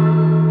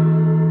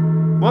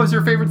 What was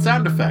your favorite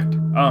sound effect?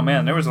 Oh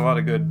man, there was a lot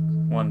of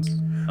good ones.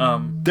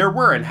 There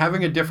were, and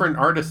having a different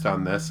artist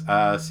on this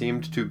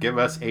seemed to give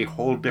us a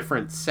whole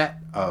different set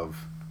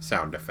of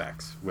sound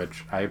effects,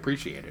 which I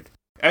appreciated.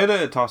 I had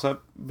a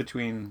toss-up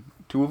between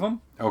two of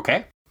them.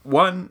 Okay.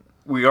 One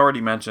we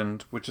already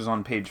mentioned, which is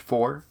on page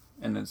 4,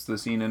 and it's the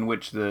scene in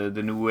which the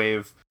new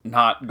wave,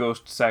 not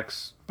ghost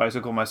sex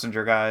bicycle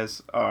messenger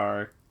guys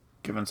are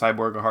giving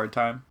Cyborg a hard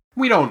time.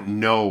 We don't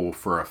know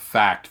for a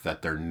fact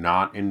that they're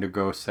not into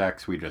ghost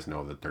sex. We just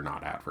know that they're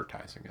not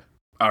advertising it.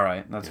 All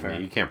right, that's fair.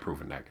 You can't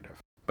prove a negative.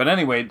 But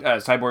anyway,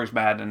 Cyborg's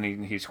mad, and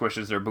he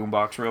squishes their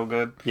boombox real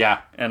good.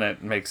 Yeah. And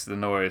it makes the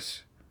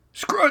noise...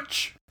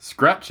 Scrutch!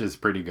 Scrutch is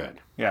pretty good.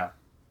 Yeah.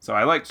 So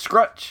I like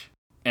Scrutch.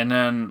 And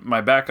then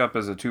my backup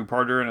is a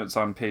 2-parter, and it's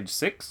on page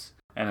 6.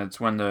 And it's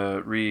when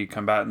the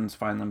recombatants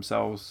find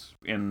themselves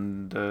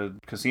in the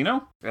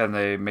casino. And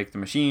they make the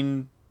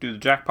machine do the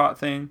jackpot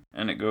thing.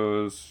 And it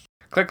goes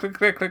click, click,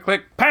 click, click,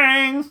 click,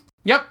 pang!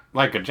 Yep,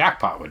 like a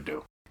jackpot would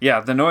do. Yeah,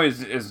 the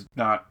noise is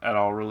not at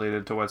all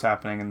related to what's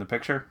happening in the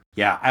picture.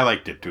 Yeah, I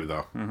liked it too,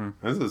 though. Mm-hmm.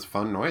 This is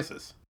fun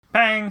noises.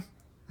 Pang!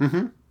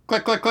 Mm-hmm.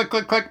 Click, click, click,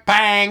 click, click,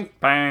 bang!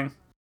 Bang!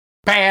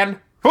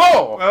 Pan!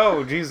 Whoa!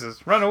 Oh,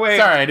 Jesus. Run away.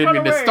 Sorry, I didn't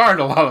Run mean to away.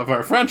 startle all of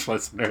our French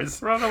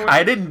listeners. Run away.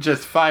 I didn't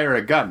just fire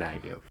a gun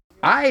at you.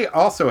 I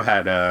also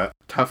had a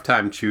tough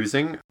time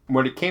choosing.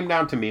 What it came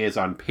down to me is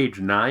on page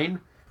 9,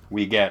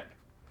 we get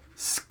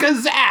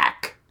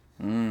Skazak!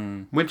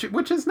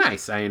 Which is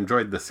nice. I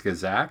enjoyed the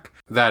Skazak.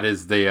 That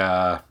is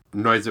the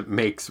noise it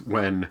makes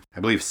when, I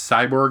believe,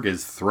 Cyborg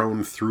is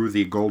thrown through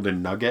the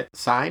golden nugget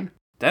sign.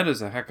 That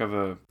is a heck of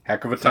a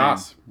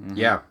Toss. Mm-hmm.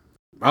 Yeah.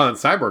 Well, and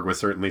Cyborg was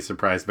certainly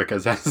surprised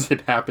because as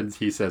it happens,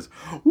 he says,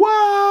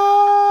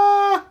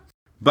 "Wah!"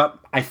 But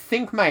I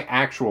think my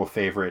actual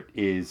favorite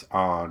is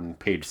on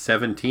page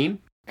 17,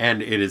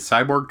 and it is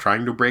Cyborg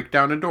trying to break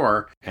down a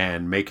door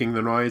and making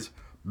the noise,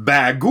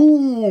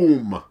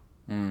 Bagoom!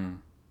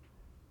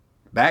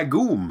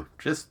 Bagoom.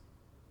 Just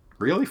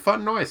really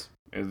fun noise.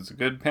 It's a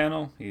good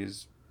panel.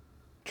 He's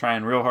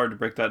trying real hard to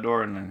break that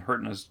door and then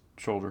hurting his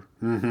shoulder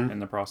in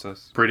the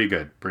process. Pretty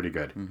good.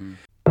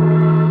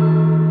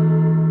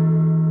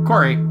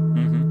 Corey,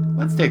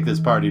 let's take this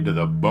party to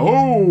the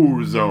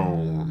Bo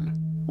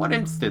Zone. What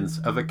instance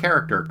of a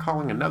character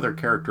calling another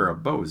character a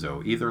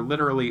bozo, either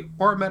literally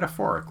or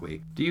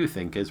metaphorically, do you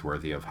think is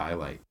worthy of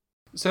highlight?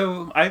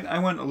 So I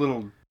went a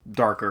little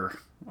darker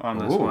on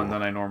this one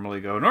than I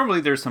normally go. Normally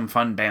there's some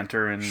fun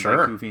banter and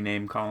like, goofy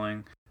name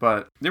calling.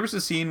 But there was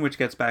a scene which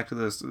gets back to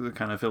this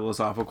kind of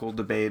philosophical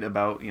debate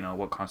about,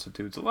 what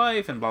constitutes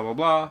life and blah, blah,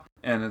 blah.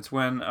 And it's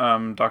when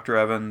Dr.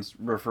 Evans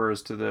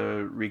refers to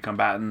the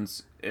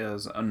recombatants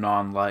as a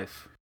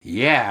non-life.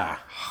 Yeah.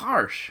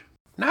 Harsh.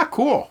 Not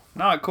cool.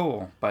 Not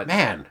cool, but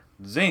man,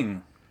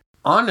 zing.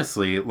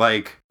 Honestly,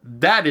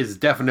 that is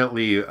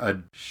definitely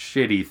a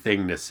shitty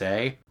thing to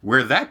say.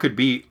 Where that could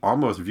be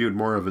almost viewed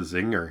more of a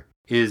zinger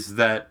is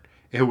that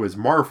it was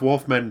Marv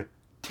Wolfman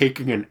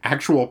taking an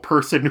actual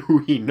person who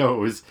he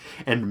knows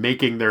and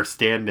making their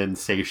stand-in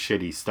say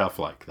shitty stuff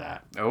like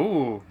that.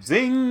 Oh,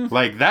 zing!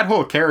 That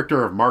whole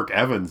character of Mark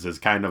Evans is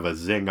kind of a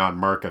zing on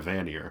Mark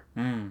Evanier.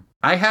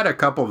 I had a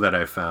couple that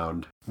I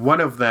found. One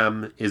of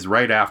them is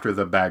right after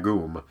the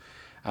Bagoom.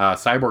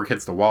 Cyborg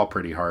hits the wall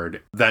pretty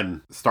hard.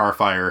 Then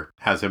Starfire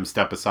has him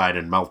step aside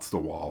and melts the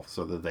wall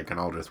so that they can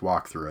all just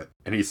walk through it.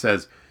 And he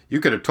says, "You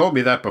could have told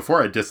me that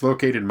before I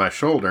dislocated my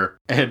shoulder."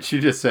 And she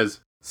just says,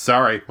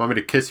 "Sorry, want me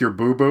to kiss your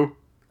boo-boo?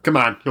 Come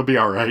on, you'll be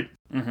all right."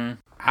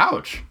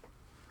 Ouch.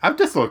 I've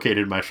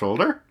dislocated my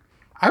shoulder.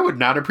 I would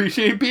not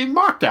appreciate being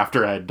mocked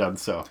after I had done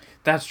so.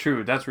 That's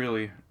true. That's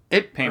really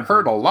It painful.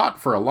 hurt a lot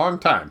for a long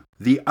time.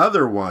 The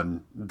other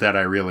one that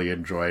I really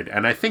enjoyed,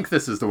 and I think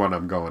this is the one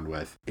I'm going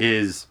with,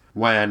 is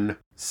when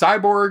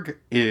Cyborg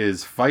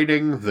is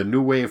fighting the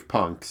New Wave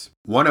punks.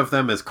 One of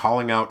them is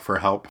calling out for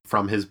help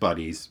from his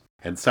buddies.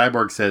 And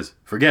Cyborg says,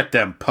 "Forget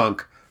them,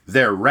 punk.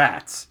 They're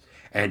rats.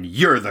 And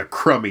you're the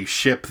crummy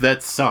ship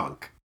that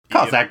sunk."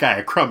 Calls that guy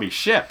a crummy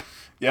ship.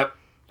 Yep.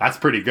 That's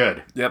pretty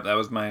good. Yep, that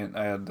was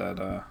I had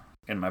that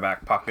in my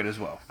back pocket as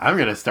well. I'm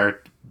going to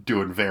start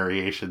doing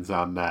variations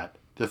on that.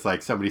 Just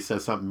like somebody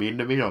says something mean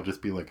to me, I'll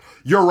just be like,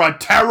 "You're a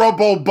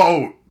terrible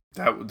boat.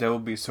 They will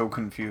be so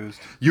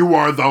confused. You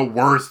are the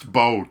worst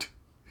boat.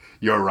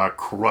 You're a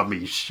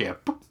crummy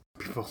ship."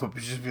 People will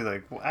just be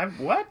like,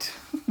 "What?"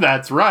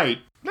 That's right.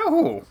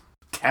 No.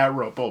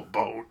 Terrible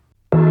boat.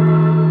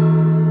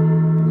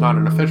 Not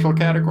an official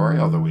category,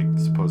 although we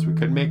suppose we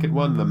could make it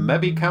one. The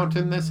Mebby count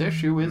in this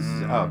issue is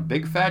a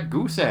big fat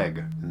goose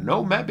egg.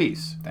 No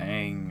Mebbies.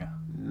 Dang.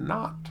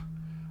 Not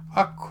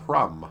a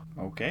crumb.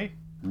 Okay.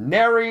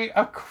 Nary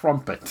a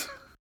crumpet.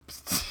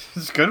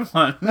 It's a good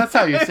one. That's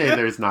how you say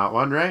there's not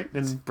one, right?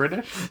 In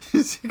British?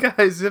 See,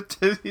 guys,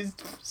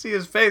 see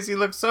his face. He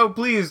looks so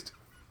pleased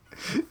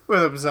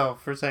with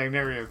himself for saying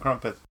nary a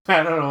crumpet.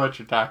 I don't know what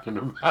you're talking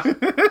about.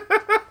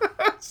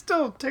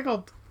 Still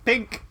tickled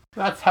pink.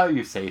 That's how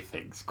you say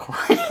things,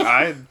 Corey.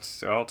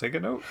 I'll take a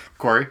note.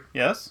 Corey,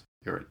 Yes?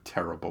 you're a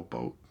terrible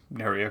boat.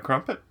 Nary a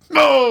crumpet.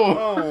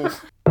 No!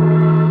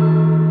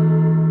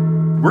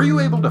 Oh. Were you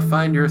able to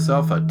find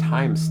yourself a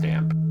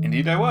timestamp?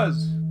 Indeed I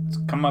was. It's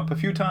come up a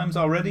few times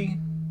already,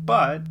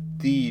 but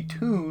the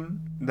tune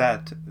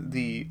that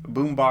the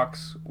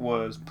boombox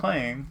was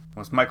playing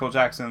was Michael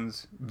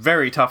Jackson's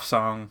very tough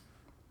song,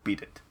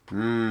 Beat It.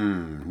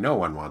 No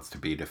one wants to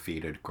be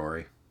defeated,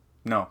 Corey.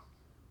 No.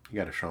 You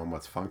gotta show them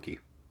what's funky.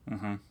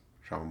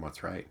 Show them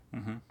what's right.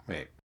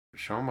 Wait,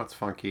 show them what's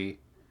funky.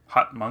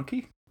 Hot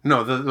Monkey?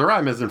 No, the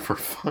rhyme isn't for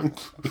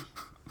funky.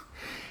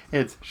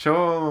 It's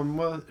show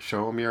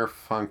them you're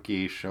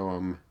funky, show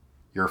them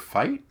your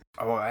fight.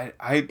 Oh,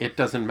 It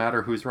doesn't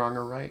matter who's wrong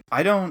or right.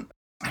 I don't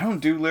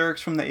do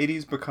lyrics from the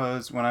 80s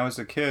because when I was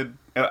a kid,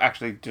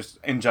 actually just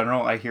in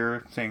general, I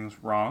hear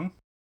things wrong.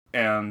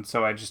 And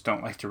so I just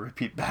don't like to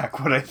repeat back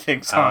what I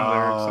think song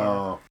lyrics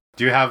are.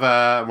 Do you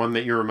have one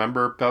that you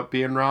remember about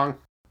being wrong?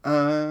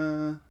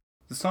 The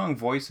song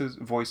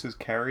Voices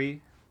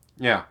Carry.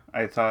 Yeah.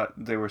 I thought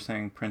they were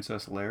saying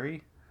Princess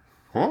Larry.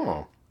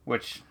 Oh.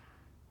 Which,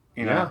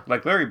 you know,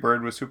 like Larry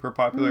Bird was super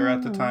popular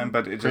at the time,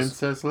 but it just...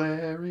 Princess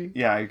Larry.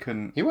 Yeah, I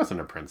couldn't... He wasn't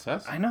a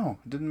princess. I know.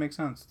 It didn't make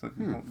sense. The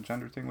whole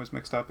gender thing was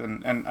mixed up,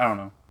 and I don't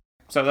know.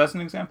 So that's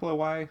an example of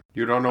why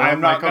You don't know what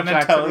I'm not Michael going to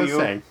Jackson tell was you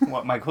saying.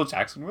 what Michael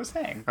Jackson was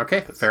saying. Okay,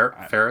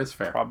 fair is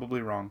fair.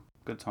 Probably wrong.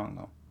 Good song,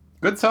 though.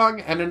 Good song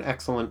and an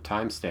excellent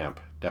timestamp.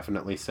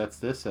 Definitely sets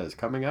this as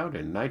coming out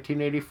in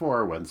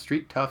 1984 when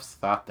street toughs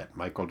thought that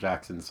Michael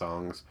Jackson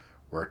songs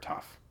were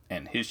tough.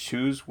 And his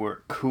shoes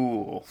were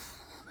cool.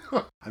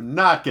 I'm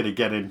not going to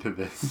get into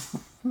this.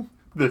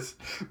 This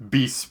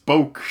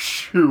bespoke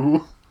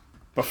shoe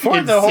Before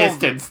the whole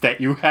insistence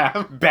that you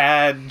have.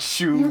 bad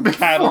shoe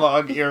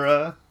catalog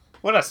era.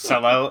 What a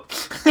sellout.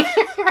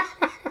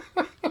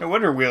 No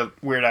wonder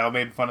Weird Al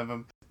made fun of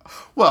him.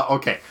 Well,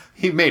 okay.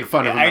 He made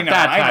fun of him I at know,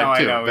 that I time, know, I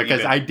too. know, he because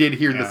did. I did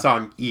hear the Yeah.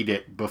 song Eat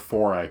It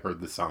before I heard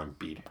the song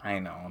Beat It. I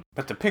know.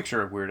 But the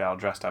picture of Weird Al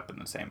dressed up in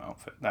the same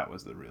outfit, that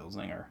was the real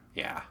zinger.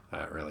 Yeah,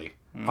 that really.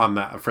 Mm. On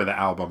that for the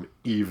album,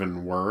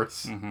 even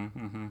worse.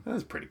 Mm-hmm. That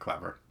was pretty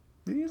clever.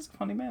 He is a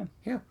funny man.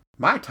 Yeah.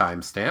 My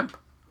timestamp.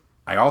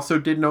 I also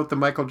did note the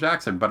Michael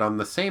Jackson, but on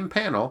the same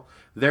panel,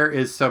 there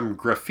is some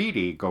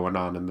graffiti going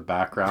on in the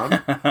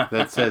background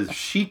that says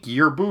 "Chic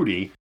Your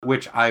Booty,"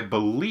 which I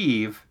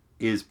believe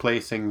is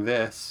placing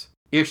this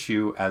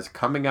issue as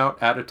coming out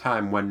at a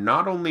time when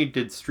not only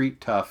did street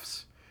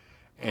toughs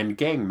and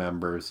gang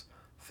members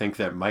think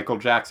that Michael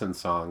Jackson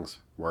songs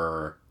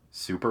were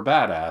super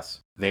badass,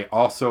 they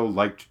also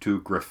liked to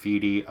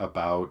graffiti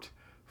about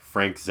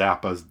Frank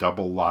Zappa's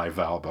double live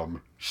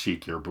album,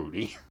 Chic Your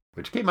Booty,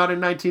 which came out in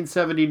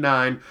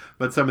 1979,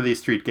 but some of these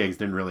street gangs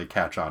didn't really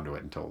catch on to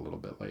it until a little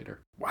bit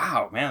later.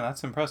 Wow, man,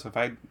 that's impressive.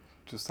 I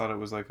just thought it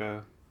was like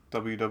a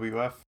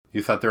WWF.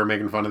 You thought they were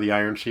making fun of the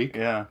Iron Sheik?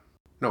 Yeah.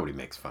 Nobody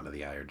makes fun of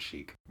the Iron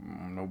Sheik.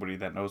 Nobody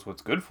that knows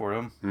what's good for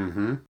him.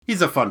 Mm-hmm.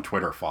 He's a fun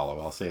Twitter follow,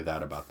 I'll say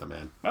that about the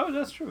man. Oh,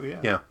 that's true, yeah.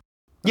 Yeah.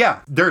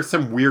 Yeah, there's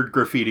some weird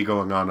graffiti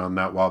going on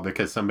that wall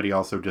because somebody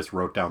also just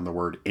wrote down the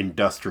word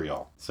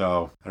industrial.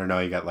 So, I don't know,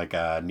 you got like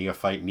a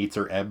neophyte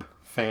Neitzer Ebb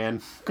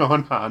fan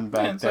going on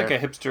back Yeah, it's there. like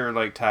a hipster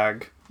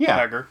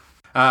tagger.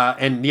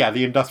 And yeah,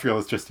 the industrial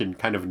is just in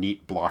kind of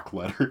neat block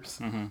letters.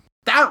 Mm-hmm.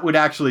 That would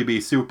actually be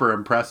super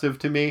impressive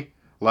to me.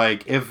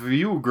 Like, if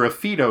you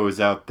graffitos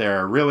out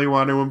there really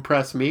want to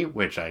impress me,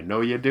 which I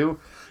know you do,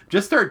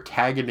 just start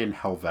tagging in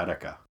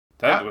Helvetica.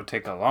 That would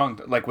take a long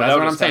time. Like, That's without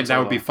what a I'm saying. That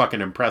stencil, would be though. fucking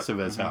impressive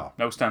as hell.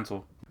 No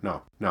stencil.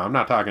 No, I'm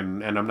not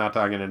talking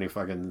any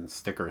fucking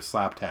sticker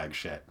slap tag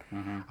shit.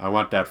 Mm-hmm. I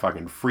want that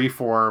fucking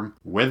freeform,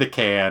 with a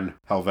can,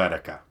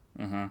 Helvetica.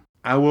 Mm-hmm.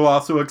 I will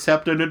also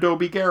accept an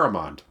Adobe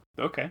Garamond.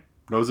 Okay.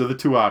 Those are the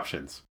two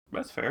options.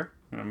 That's fair.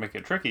 To make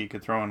it tricky, you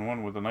could throw in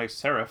one with a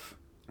nice serif.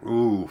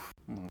 Ooh.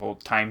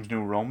 Old Times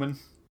New Roman.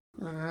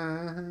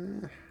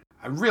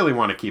 I really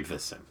want to keep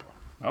this simple.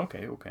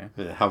 Okay.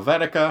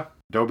 Helvetica,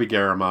 Adobe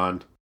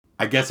Garamond.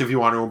 I guess if you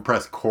want to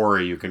impress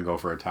Corey, you can go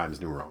for a Times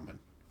New Roman.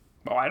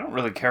 Well, I don't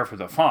really care for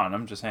the font.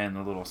 I'm just saying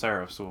the little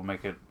serifs will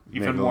make it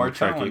even Maybe a more little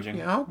tricky. challenging.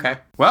 Yeah, okay.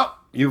 Well,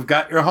 you've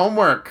got your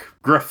homework,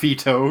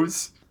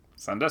 graffitos.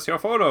 Send us your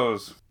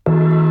photos.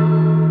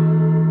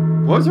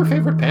 What was your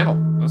favorite panel?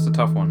 That's a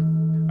tough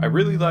one. I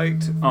really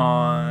liked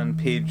on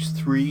page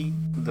 3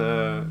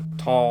 the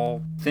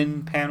tall,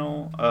 thin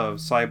panel of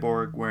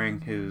Cyborg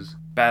wearing his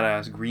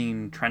badass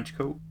green trench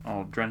coat,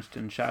 all drenched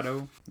in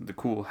shadow, the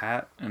cool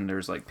hat, and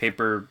there's like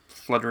paper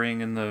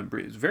fluttering in the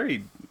breeze.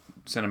 Very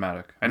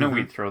cinematic. I know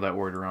we throw that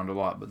word around a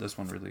lot, but this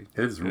one really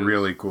It's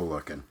really cool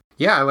looking.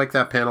 Yeah, I like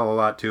that panel a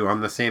lot too.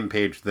 On the same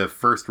page, the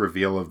first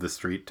reveal of the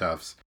street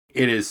toughs.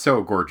 It is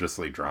so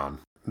gorgeously drawn.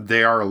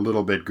 They are a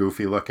little bit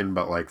goofy looking,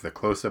 but like the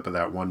close-up of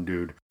that one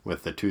dude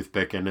with the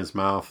toothpick in his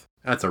mouth,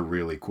 that's a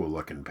really cool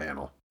looking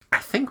panel. I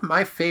think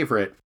my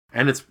favorite,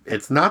 and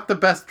it's not the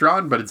best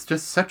drawn, but it's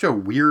just such a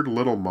weird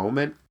little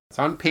moment. It's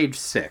on page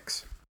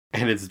 6,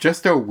 and it's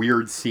just a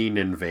weird scene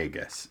in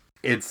Vegas.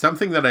 It's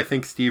something that I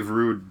think Steve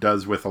Rude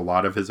does with a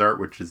lot of his art,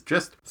 which is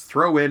just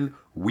throw in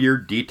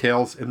weird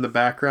details in the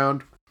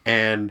background.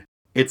 And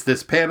it's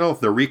this panel,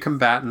 the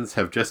recombatants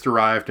have just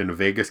arrived in a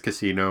Vegas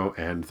casino,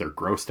 and they're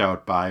grossed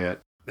out by it.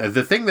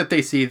 The thing that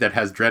they see that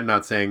has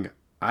Dreadnought saying,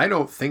 "I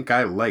don't think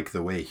I like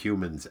the way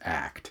humans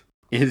act,"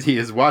 is he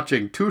is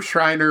watching two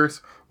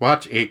Shriners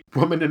watch a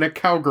woman in a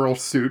cowgirl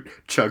suit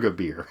chug a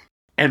beer.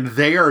 And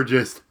they are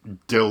just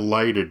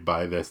delighted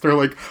by this. They're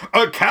like,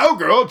 "A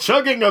cowgirl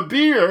chugging a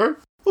beer?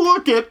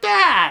 Look at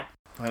that!"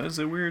 That is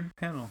a weird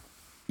panel.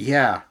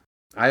 Yeah,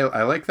 I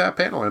like that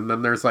panel. And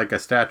then there's like a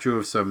statue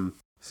of some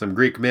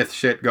Greek myth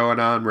shit going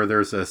on where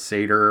there's a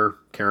satyr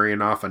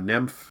carrying off a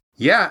nymph.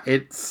 Yeah,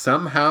 it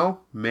somehow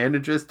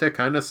manages to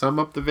kind of sum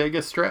up the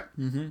Vegas Strip.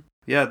 Mm-hmm.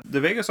 Yeah, the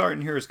Vegas art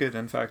in here is good.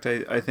 In fact,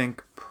 I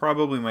think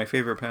probably my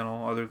favorite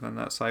panel, other than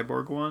that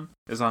Cyborg one,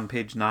 is on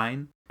page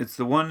 9. It's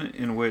the one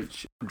in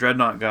which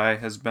Dreadnought Guy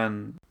has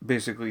been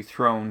basically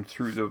thrown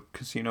through the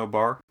casino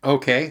bar.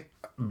 Okay,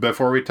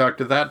 before we talk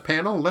to that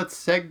panel, let's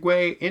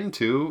segue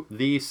into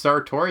the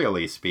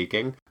sartorially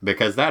speaking,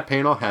 because that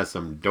panel has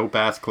some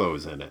dope-ass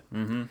clothes in it.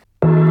 Mm-hmm.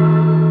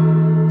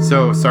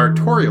 So,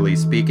 sartorially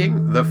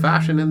speaking, the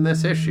fashion in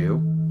this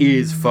issue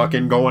is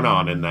fucking going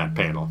on in that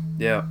panel.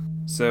 Yeah.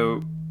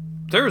 So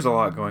there's a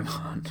lot going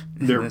on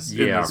in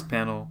this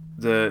panel.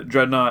 The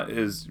dreadnought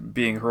is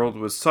being hurled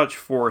with such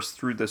force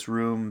through this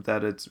room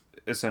that it's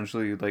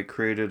essentially like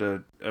created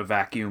a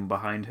vacuum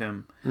behind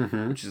him,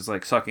 which is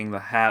like sucking the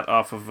hat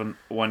off of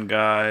one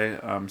guy,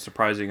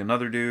 surprising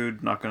another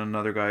dude, knocking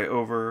another guy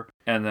over,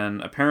 and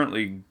then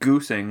apparently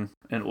goosing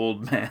an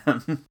old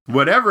man.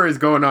 Whatever is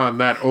going on,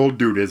 that old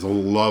dude is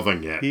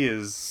loving it. He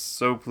is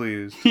so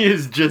pleased. He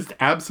is just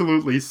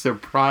absolutely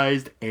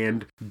surprised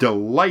and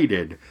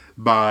delighted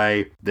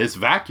by this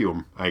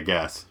vacuum, I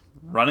guess.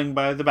 Running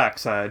by the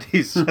backside.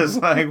 He's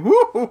just like,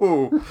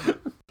 woo!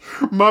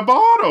 My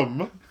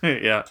bottom!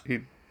 Yeah.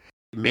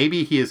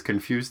 Maybe he is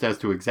confused as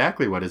to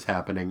exactly what is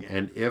happening,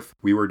 and if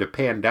we were to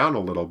pan down a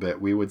little bit,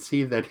 we would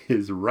see that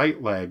his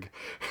right leg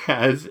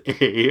has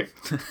a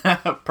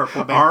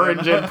purple bandana.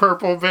 Orange and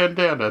purple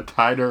bandana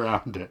tied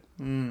around it.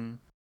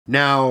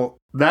 Now,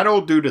 that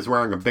old dude is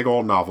wearing a big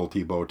old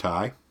novelty bow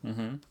tie.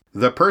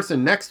 The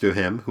person next to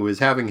him, who is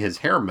having his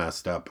hair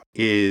messed up,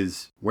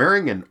 is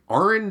wearing an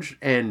orange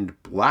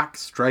and black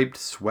striped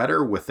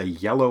sweater with a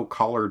yellow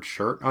collared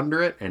shirt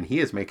under it, and he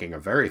is making a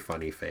very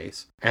funny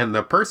face. And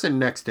the person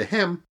next to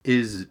him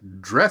is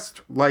dressed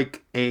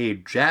like a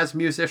jazz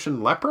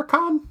musician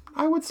leprechaun,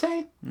 I would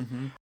say.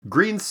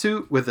 Green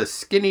suit with a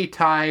skinny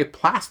tie,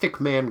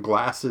 plastic man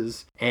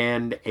glasses,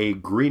 and a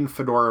green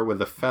fedora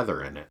with a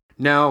feather in it.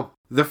 Now,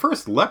 the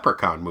first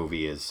Leprechaun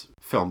movie is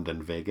filmed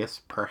in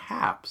Vegas,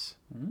 perhaps.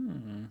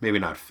 Maybe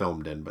not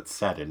filmed in, but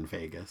set in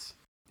Vegas.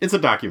 It's a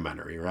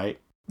documentary, right?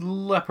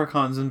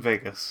 Leprechauns in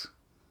Vegas.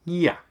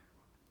 Yeah.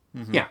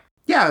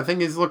 Yeah, the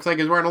thing is, looks like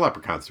he's wearing a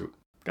leprechaun suit.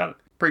 Got it.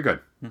 Pretty good.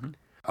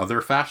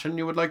 Other fashion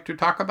you would like to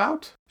talk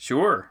about?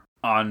 Sure.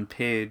 On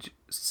page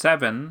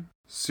 7,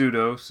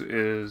 Pseudos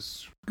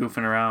is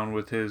goofing around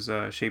with his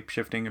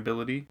shape-shifting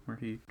ability, where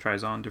he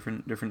tries on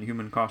different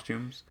human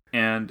costumes.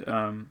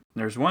 And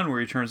there's one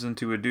where he turns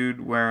into a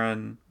dude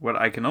wearing what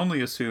I can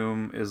only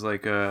assume is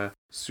like a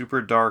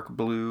super dark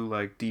blue,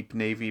 like deep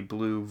navy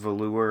blue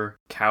velour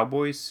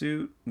cowboy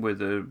suit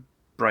with a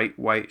bright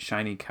white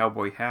shiny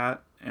cowboy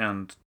hat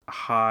and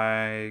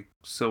high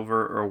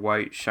silver or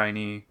white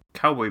shiny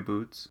cowboy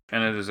boots,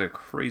 and it is a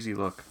crazy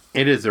look.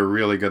 It is a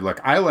really good look.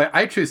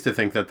 I choose to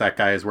think that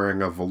guy is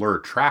wearing a velour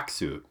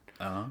tracksuit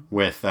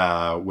with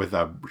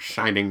a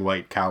shining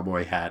white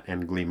cowboy hat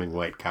and gleaming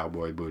white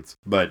cowboy boots.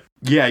 But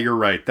yeah, you're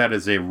right. That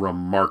is a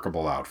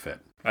remarkable outfit.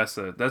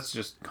 That's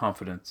just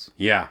confidence.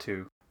 Yeah,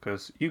 too,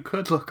 because you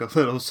could look a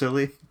little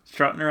silly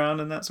strutting around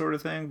in that sort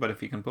of thing, but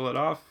if you can pull it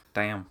off,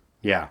 damn.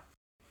 Yeah,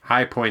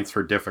 high points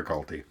for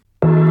difficulty.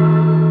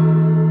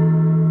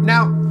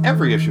 Now,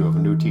 every issue of a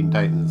New Teen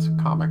Titans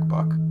comic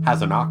book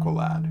has an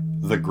Aqualad,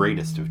 the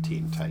greatest of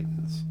Teen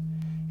Titans,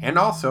 and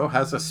also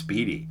has a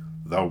Speedy,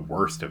 the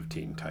worst of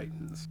Teen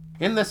Titans.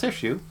 In this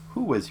issue,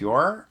 who was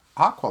your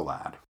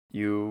Aqualad?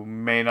 You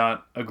may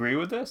not agree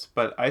with this,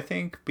 but I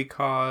think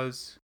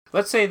because...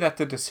 Let's say that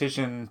the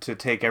decision to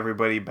take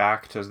everybody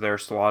back to their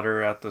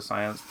slaughter at the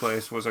science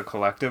place was a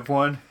collective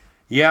one.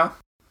 Yeah.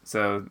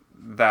 So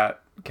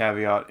that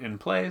caveat in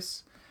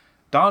place,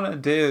 Donna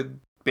did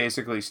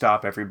basically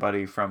stop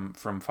everybody from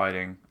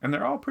fighting, and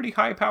they're all pretty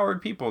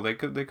high-powered people. They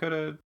could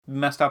have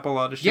messed up a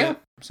lot of shit. Yeah.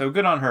 So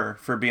good on her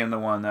for being the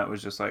one that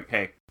was just like,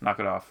 hey, knock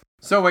it off.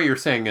 So what you're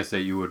saying is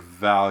that you would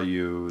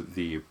value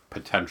the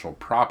potential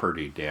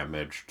property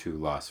damage to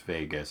Las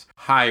Vegas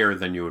higher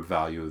than you would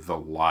value the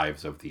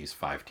lives of these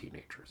 5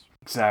 teenagers.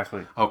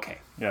 Exactly. Okay.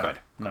 Yeah. Good.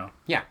 No.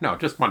 Yeah. No.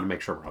 Just wanted to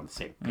make sure we're on the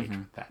same page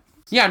with that.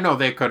 Yeah, no,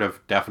 they could have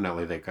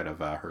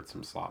hurt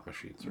some slot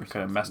machines or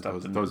could have messed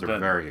up. Those are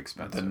very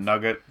expensive. The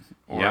Nugget,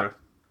 or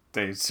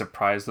they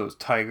surprised those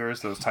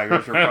tigers. Those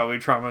tigers were probably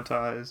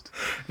traumatized.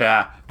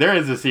 Yeah, there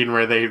is a scene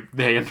where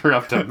they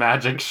interrupt a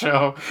magic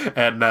show,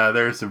 and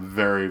there's some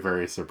very,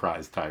 very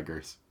surprised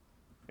tigers.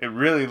 It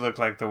really looked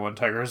like the one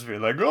tiger was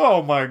being like,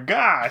 "Oh my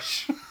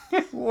gosh,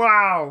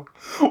 wow,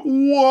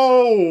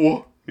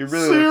 whoa!" He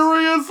really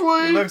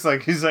seriously. It looks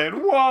like he's saying,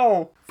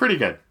 "Whoa." Pretty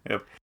good.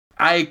 Yep.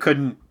 I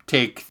couldn't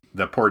take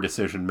the poor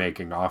decision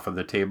making off of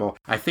the table.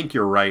 I think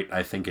you're right.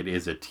 I think it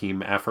is a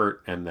team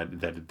effort, and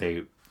that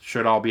they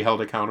should all be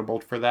held accountable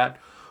for that.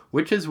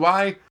 Which is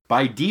why,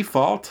 by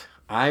default,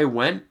 I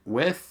went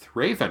with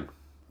Raven,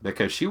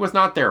 because she was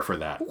not there for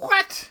that.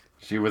 What?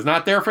 She was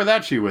not there for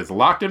that. She was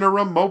locked in a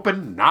room,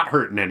 moping, not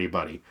hurting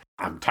anybody.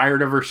 I'm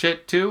tired of her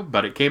shit too,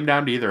 but it came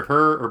down to either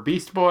her or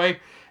Beast Boy,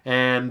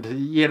 and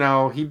he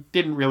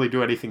didn't really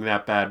do anything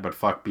that bad, but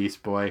fuck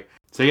Beast Boy.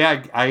 So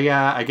yeah,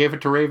 I gave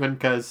it to Raven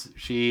because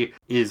she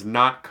is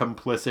not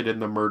complicit in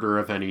the murder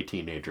of any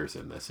teenagers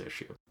in this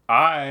issue.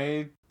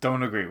 I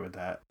don't agree with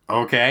that.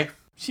 Okay.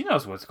 She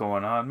knows what's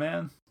going on,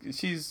 man.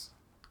 She's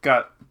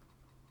got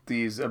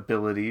these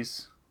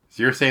abilities.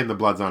 So you're saying the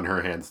blood's on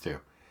her hands too?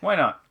 Why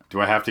not? Do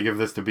I have to give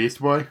this to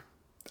Beast Boy?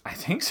 I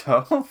think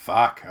so.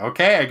 Fuck.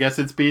 Okay, I guess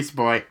it's Beast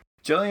Boy.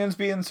 Jillian's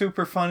being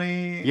super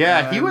funny.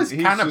 Yeah, he was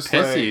kind of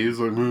pissy. Like, he's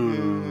like,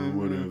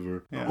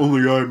 whatever. Yeah.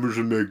 Only I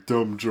should make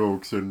dumb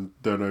jokes, and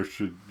then I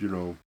should,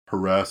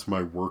 harass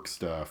my work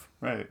staff.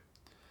 Right.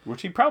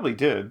 Which he probably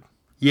did.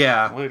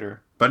 Yeah.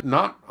 Later. But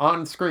not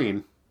on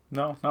screen.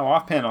 No,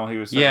 off panel he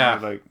was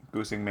saying like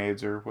goosing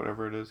maids or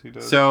whatever it is he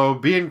does. So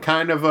being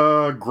kind of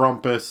a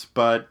grumpus,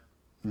 but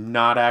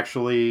not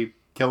actually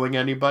killing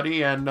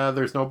anybody, and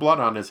there's no blood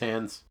on his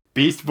hands.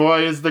 Beast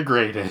Boy is the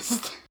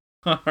greatest.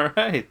 All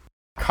right.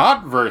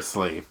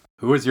 Conversely,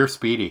 who is your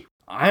Speedy?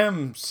 I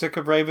am sick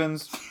of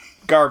Raven's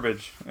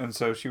garbage, and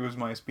so she was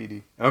my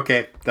Speedy.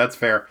 Okay, that's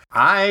fair.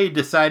 I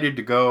decided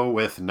to go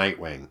with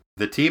Nightwing.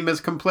 The team is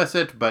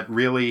complicit, but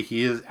really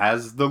he is,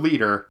 as the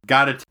leader,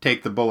 gotta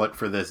take the bullet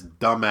for this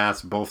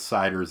dumbass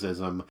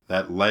both-sidersism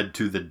that led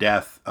to the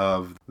death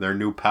of their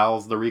new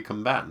pals, the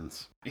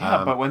Recombatants.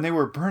 Yeah, but when they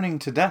were burning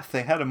to death,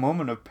 they had a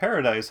moment of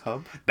paradise,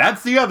 Hub.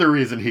 That's the other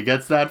reason he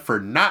gets that, for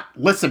not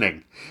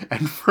listening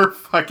and for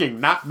fucking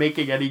not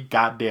making any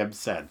goddamn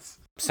sense.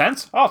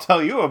 Sense? I'll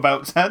tell you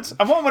about sense.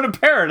 A moment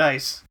of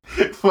paradise.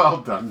 Well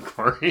done,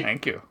 Corey.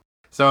 Thank you.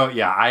 So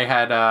yeah, I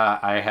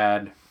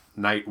had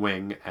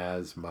Nightwing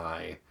as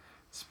my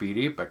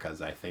Speedy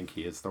because I think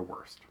he is the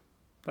worst.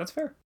 That's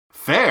fair.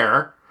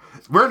 Fair?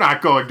 We're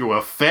not going to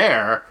a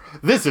fair.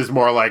 This is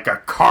more like a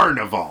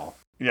carnival.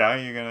 Yeah,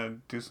 you gonna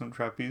do some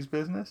trapeze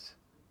business?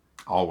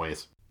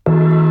 Always.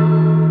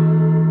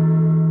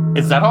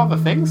 Is that all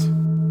the things?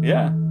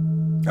 Yeah.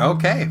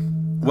 Okay.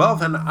 Well,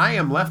 then I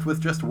am left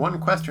with just one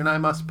question I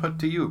must put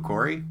to you,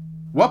 Corey.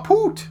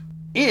 Wapoot!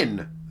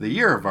 In the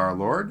year of our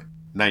Lord,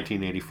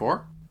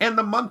 1984, and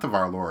the month of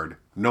our Lord,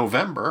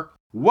 November,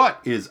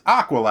 what is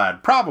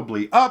Aqualad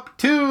probably up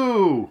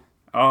to?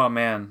 Oh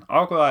man,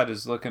 Aqualad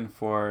is looking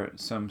for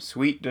some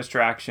sweet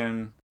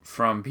distraction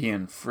from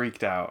being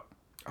freaked out.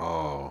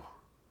 Oh.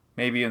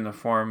 Maybe in the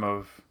form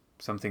of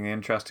something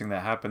interesting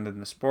that happened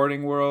in the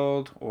sporting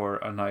world, or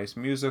a nice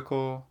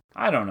musical.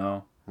 I don't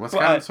know. What's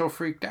got him so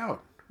freaked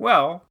out?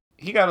 Well,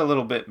 he got a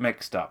little bit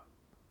mixed up.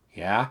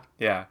 Yeah?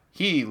 Yeah,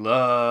 he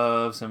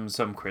loves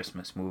some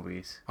Christmas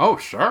movies. Oh,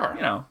 sure.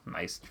 You know,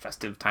 nice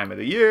festive time of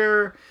the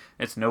year.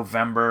 It's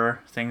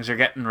November. Things are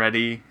getting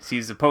ready.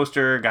 Sees the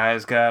poster.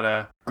 Guy's got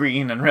a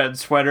green and red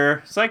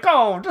sweater. It's like,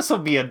 oh, this'll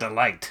be a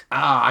delight.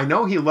 I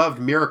know he loved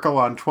Miracle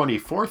on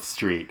 24th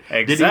Street.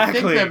 Exactly. Did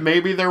he think that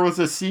maybe there was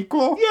a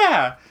sequel?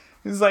 Yeah.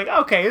 He's like,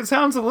 okay, it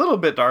sounds a little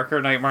bit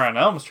darker. Nightmare on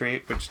Elm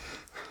Street, which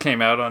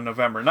came out on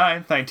November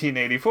 9th,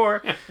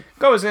 1984.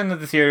 Goes into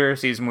the theater,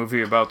 sees a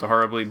movie about the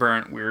horribly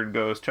burnt, weird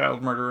ghost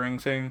child murdering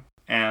thing,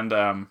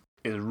 and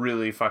is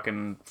really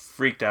fucking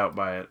freaked out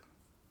by it.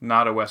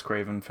 Not a Wes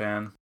Craven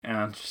fan.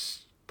 And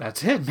just,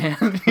 that's it,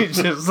 man.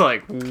 He's just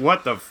like,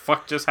 what the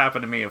fuck just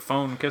happened to me? A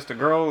phone kissed a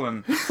girl,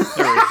 and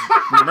there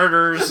was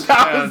murders.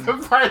 That was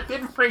the part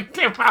that freaked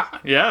him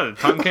out. Yeah, the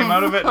tongue came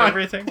out of it and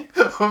everything.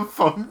 A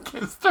phone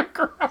kissed a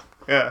girl.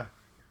 Yeah.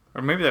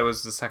 Or maybe that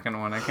was the second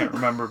one. I can't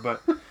remember,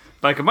 but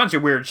like a bunch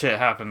of weird shit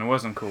happened. It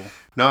wasn't cool.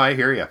 No, I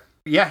hear you.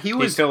 Yeah,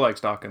 He still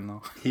likes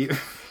Dawkins, though.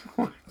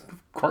 Of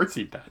course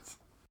he does.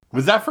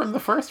 Was that from the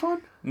first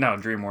one? No,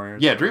 Dream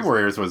Warriors. Yeah, Dream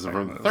Warriors was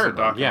from the third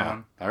one. Yeah,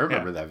 one. I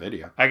remember that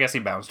video. I guess he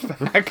bounced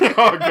back.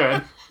 Oh,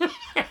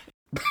 good.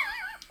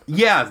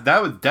 Yeah,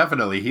 that was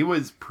definitely, he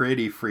was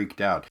pretty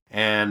freaked out.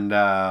 And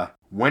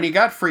when he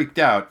got freaked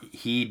out,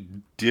 he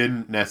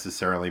didn't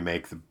necessarily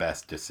make the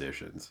best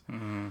decisions.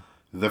 Mm-hmm.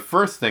 The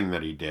first thing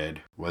that he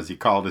did was he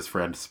called his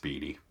friend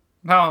Speedy.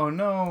 Oh,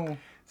 no.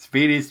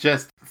 Speedy's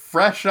just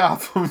fresh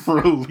off of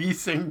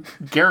releasing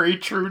Gary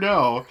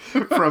Trudeau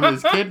from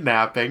his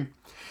kidnapping.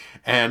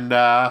 And,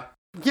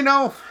 you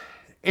know,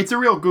 it's a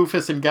real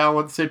Goofus and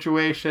Gallant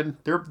situation.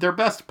 They're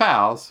best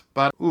pals,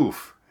 but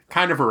oof,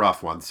 kind of a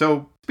rough one.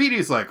 So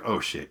Speedy's like, oh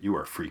shit, you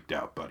are freaked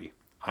out, buddy.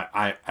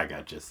 I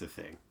got just the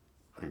thing.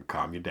 I can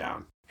calm you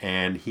down.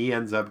 And he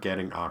ends up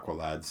getting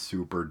Aqualad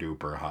super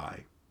duper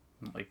high.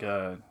 Like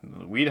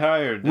weed high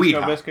or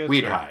disco biscuits?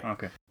 Weed high.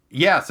 Okay.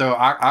 Yeah, so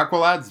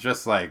Aqualad's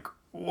just like,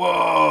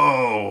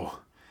 whoa,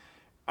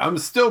 I'm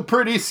still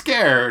pretty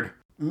scared.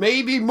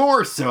 Maybe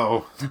more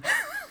so.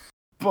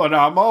 But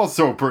I'm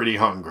also pretty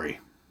hungry.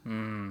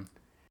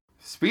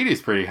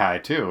 Speedy's pretty high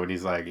too, and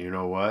he's like, you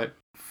know what?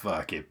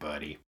 Fuck it,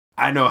 buddy.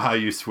 I know how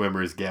you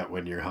swimmers get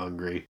when you're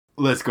hungry.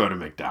 Let's go to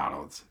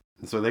McDonald's.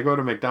 And so they go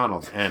to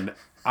McDonald's, and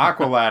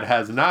Aqualad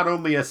has not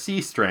only a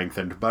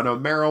sea-strengthened, but a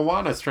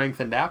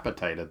marijuana-strengthened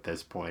appetite at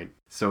this point.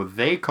 So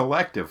they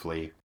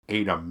collectively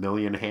ate 1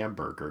 million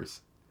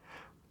hamburgers,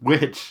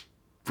 which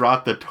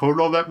brought the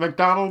total that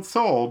McDonald's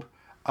sold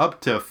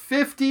up to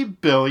 50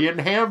 billion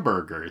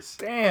hamburgers.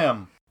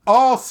 Damn.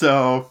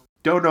 Also,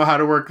 don't know how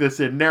to work this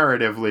in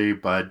narratively,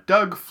 but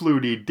Doug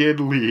Flutie did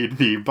lead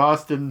the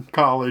Boston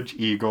College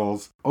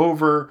Eagles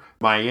over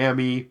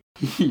Miami.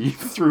 He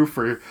threw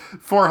for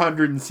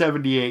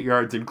 478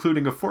 yards,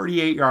 including a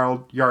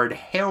 48-yard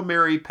Hail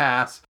Mary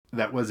pass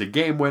that was a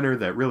game winner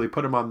that really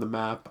put him on the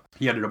map.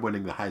 He ended up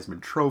winning the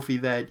Heisman Trophy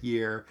that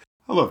year.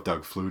 I love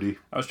Doug Flutie.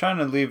 I was trying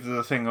to leave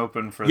the thing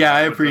open for Yeah,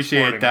 I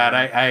appreciate that.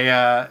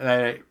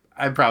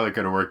 I probably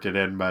could have worked it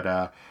in,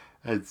 but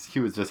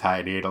he was just high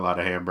and he ate a lot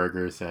of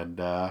hamburgers. And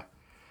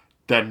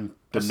then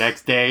the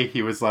next day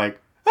he was like,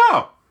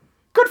 oh,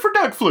 good for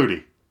Doug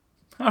Flutie.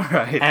 All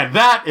right. And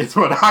that is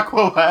what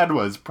Aqualad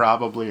was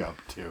probably up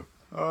to.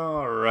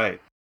 All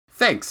right.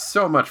 Thanks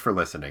so much for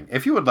listening.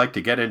 If you would like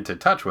to get into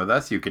touch with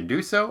us, you can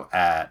do so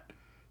at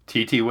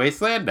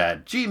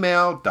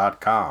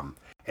ttwasteland@gmail.com.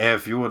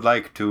 If you would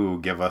like to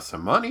give us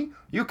some money,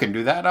 you can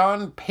do that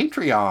on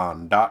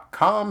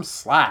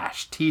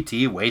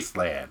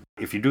patreon.com/ttwasteland.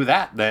 If you do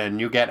that, then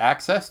you get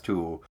access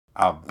to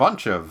a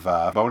bunch of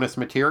bonus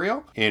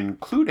material,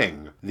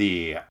 including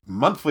the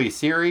monthly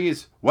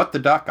series, What the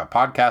Duck, a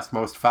podcast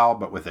most foul,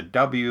 but with a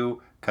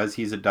W, because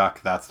he's a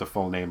duck. That's the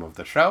full name of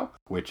the show,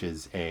 which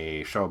is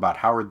a show about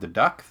Howard the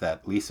Duck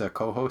that Lisa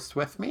co-hosts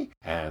with me.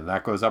 And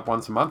that goes up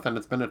once a month, and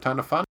it's been a ton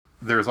of fun.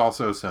 There's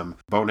also some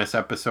bonus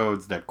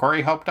episodes that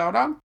Corey helped out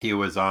on. He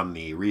was on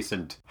the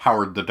recent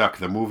Howard the Duck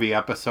the movie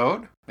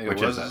episode. It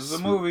was a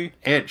movie.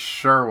 It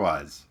sure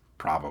was,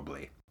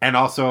 probably. And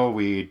also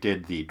we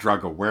did the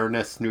Drug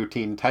Awareness New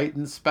Teen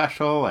Titans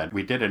special, and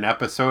we did an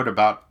episode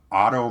about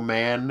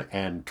Automan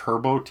and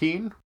Turbo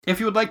Teen. If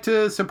you would like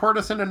to support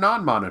us in a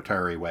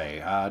non-monetary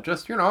way,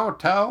 just,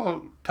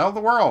 tell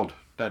the world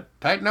that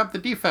Tighten Up the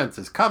Defense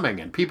is coming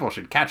and people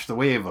should catch the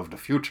wave of the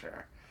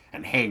future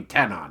and hang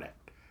 10 on it.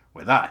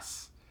 With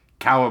us,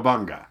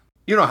 Cowabunga.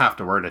 You don't have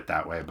to word it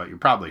that way, but you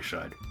probably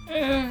should.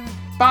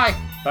 Bye.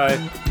 Bye.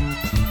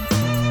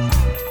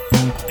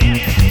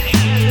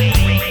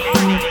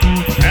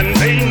 And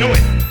they know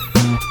it.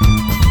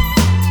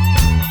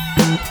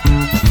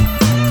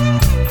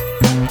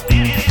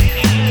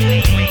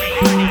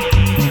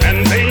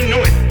 And they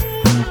know it.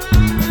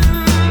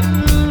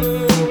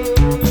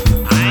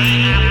 I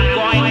am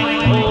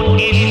going to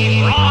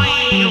destroy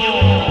you.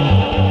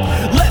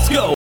 Let's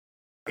go.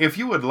 If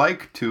you would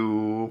like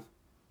to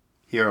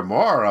hear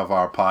more of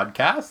our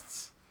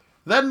podcasts,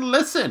 then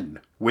listen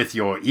with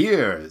your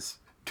ears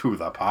to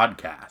the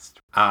podcast.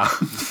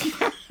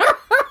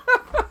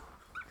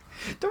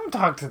 Don't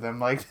talk to them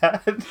like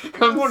that.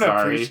 I'm won't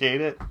sorry.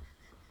 appreciate it.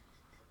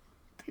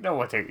 You know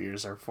what their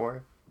ears are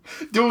for.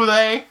 Do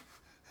they?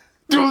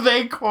 Do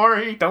they,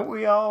 Corey? Don't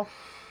we all?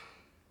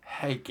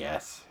 I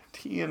guess.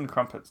 Tea and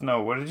crumpets.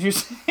 No, what did you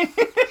say?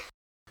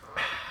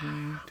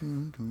 And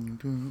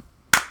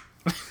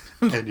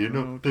you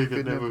know they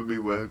could never be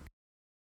wet.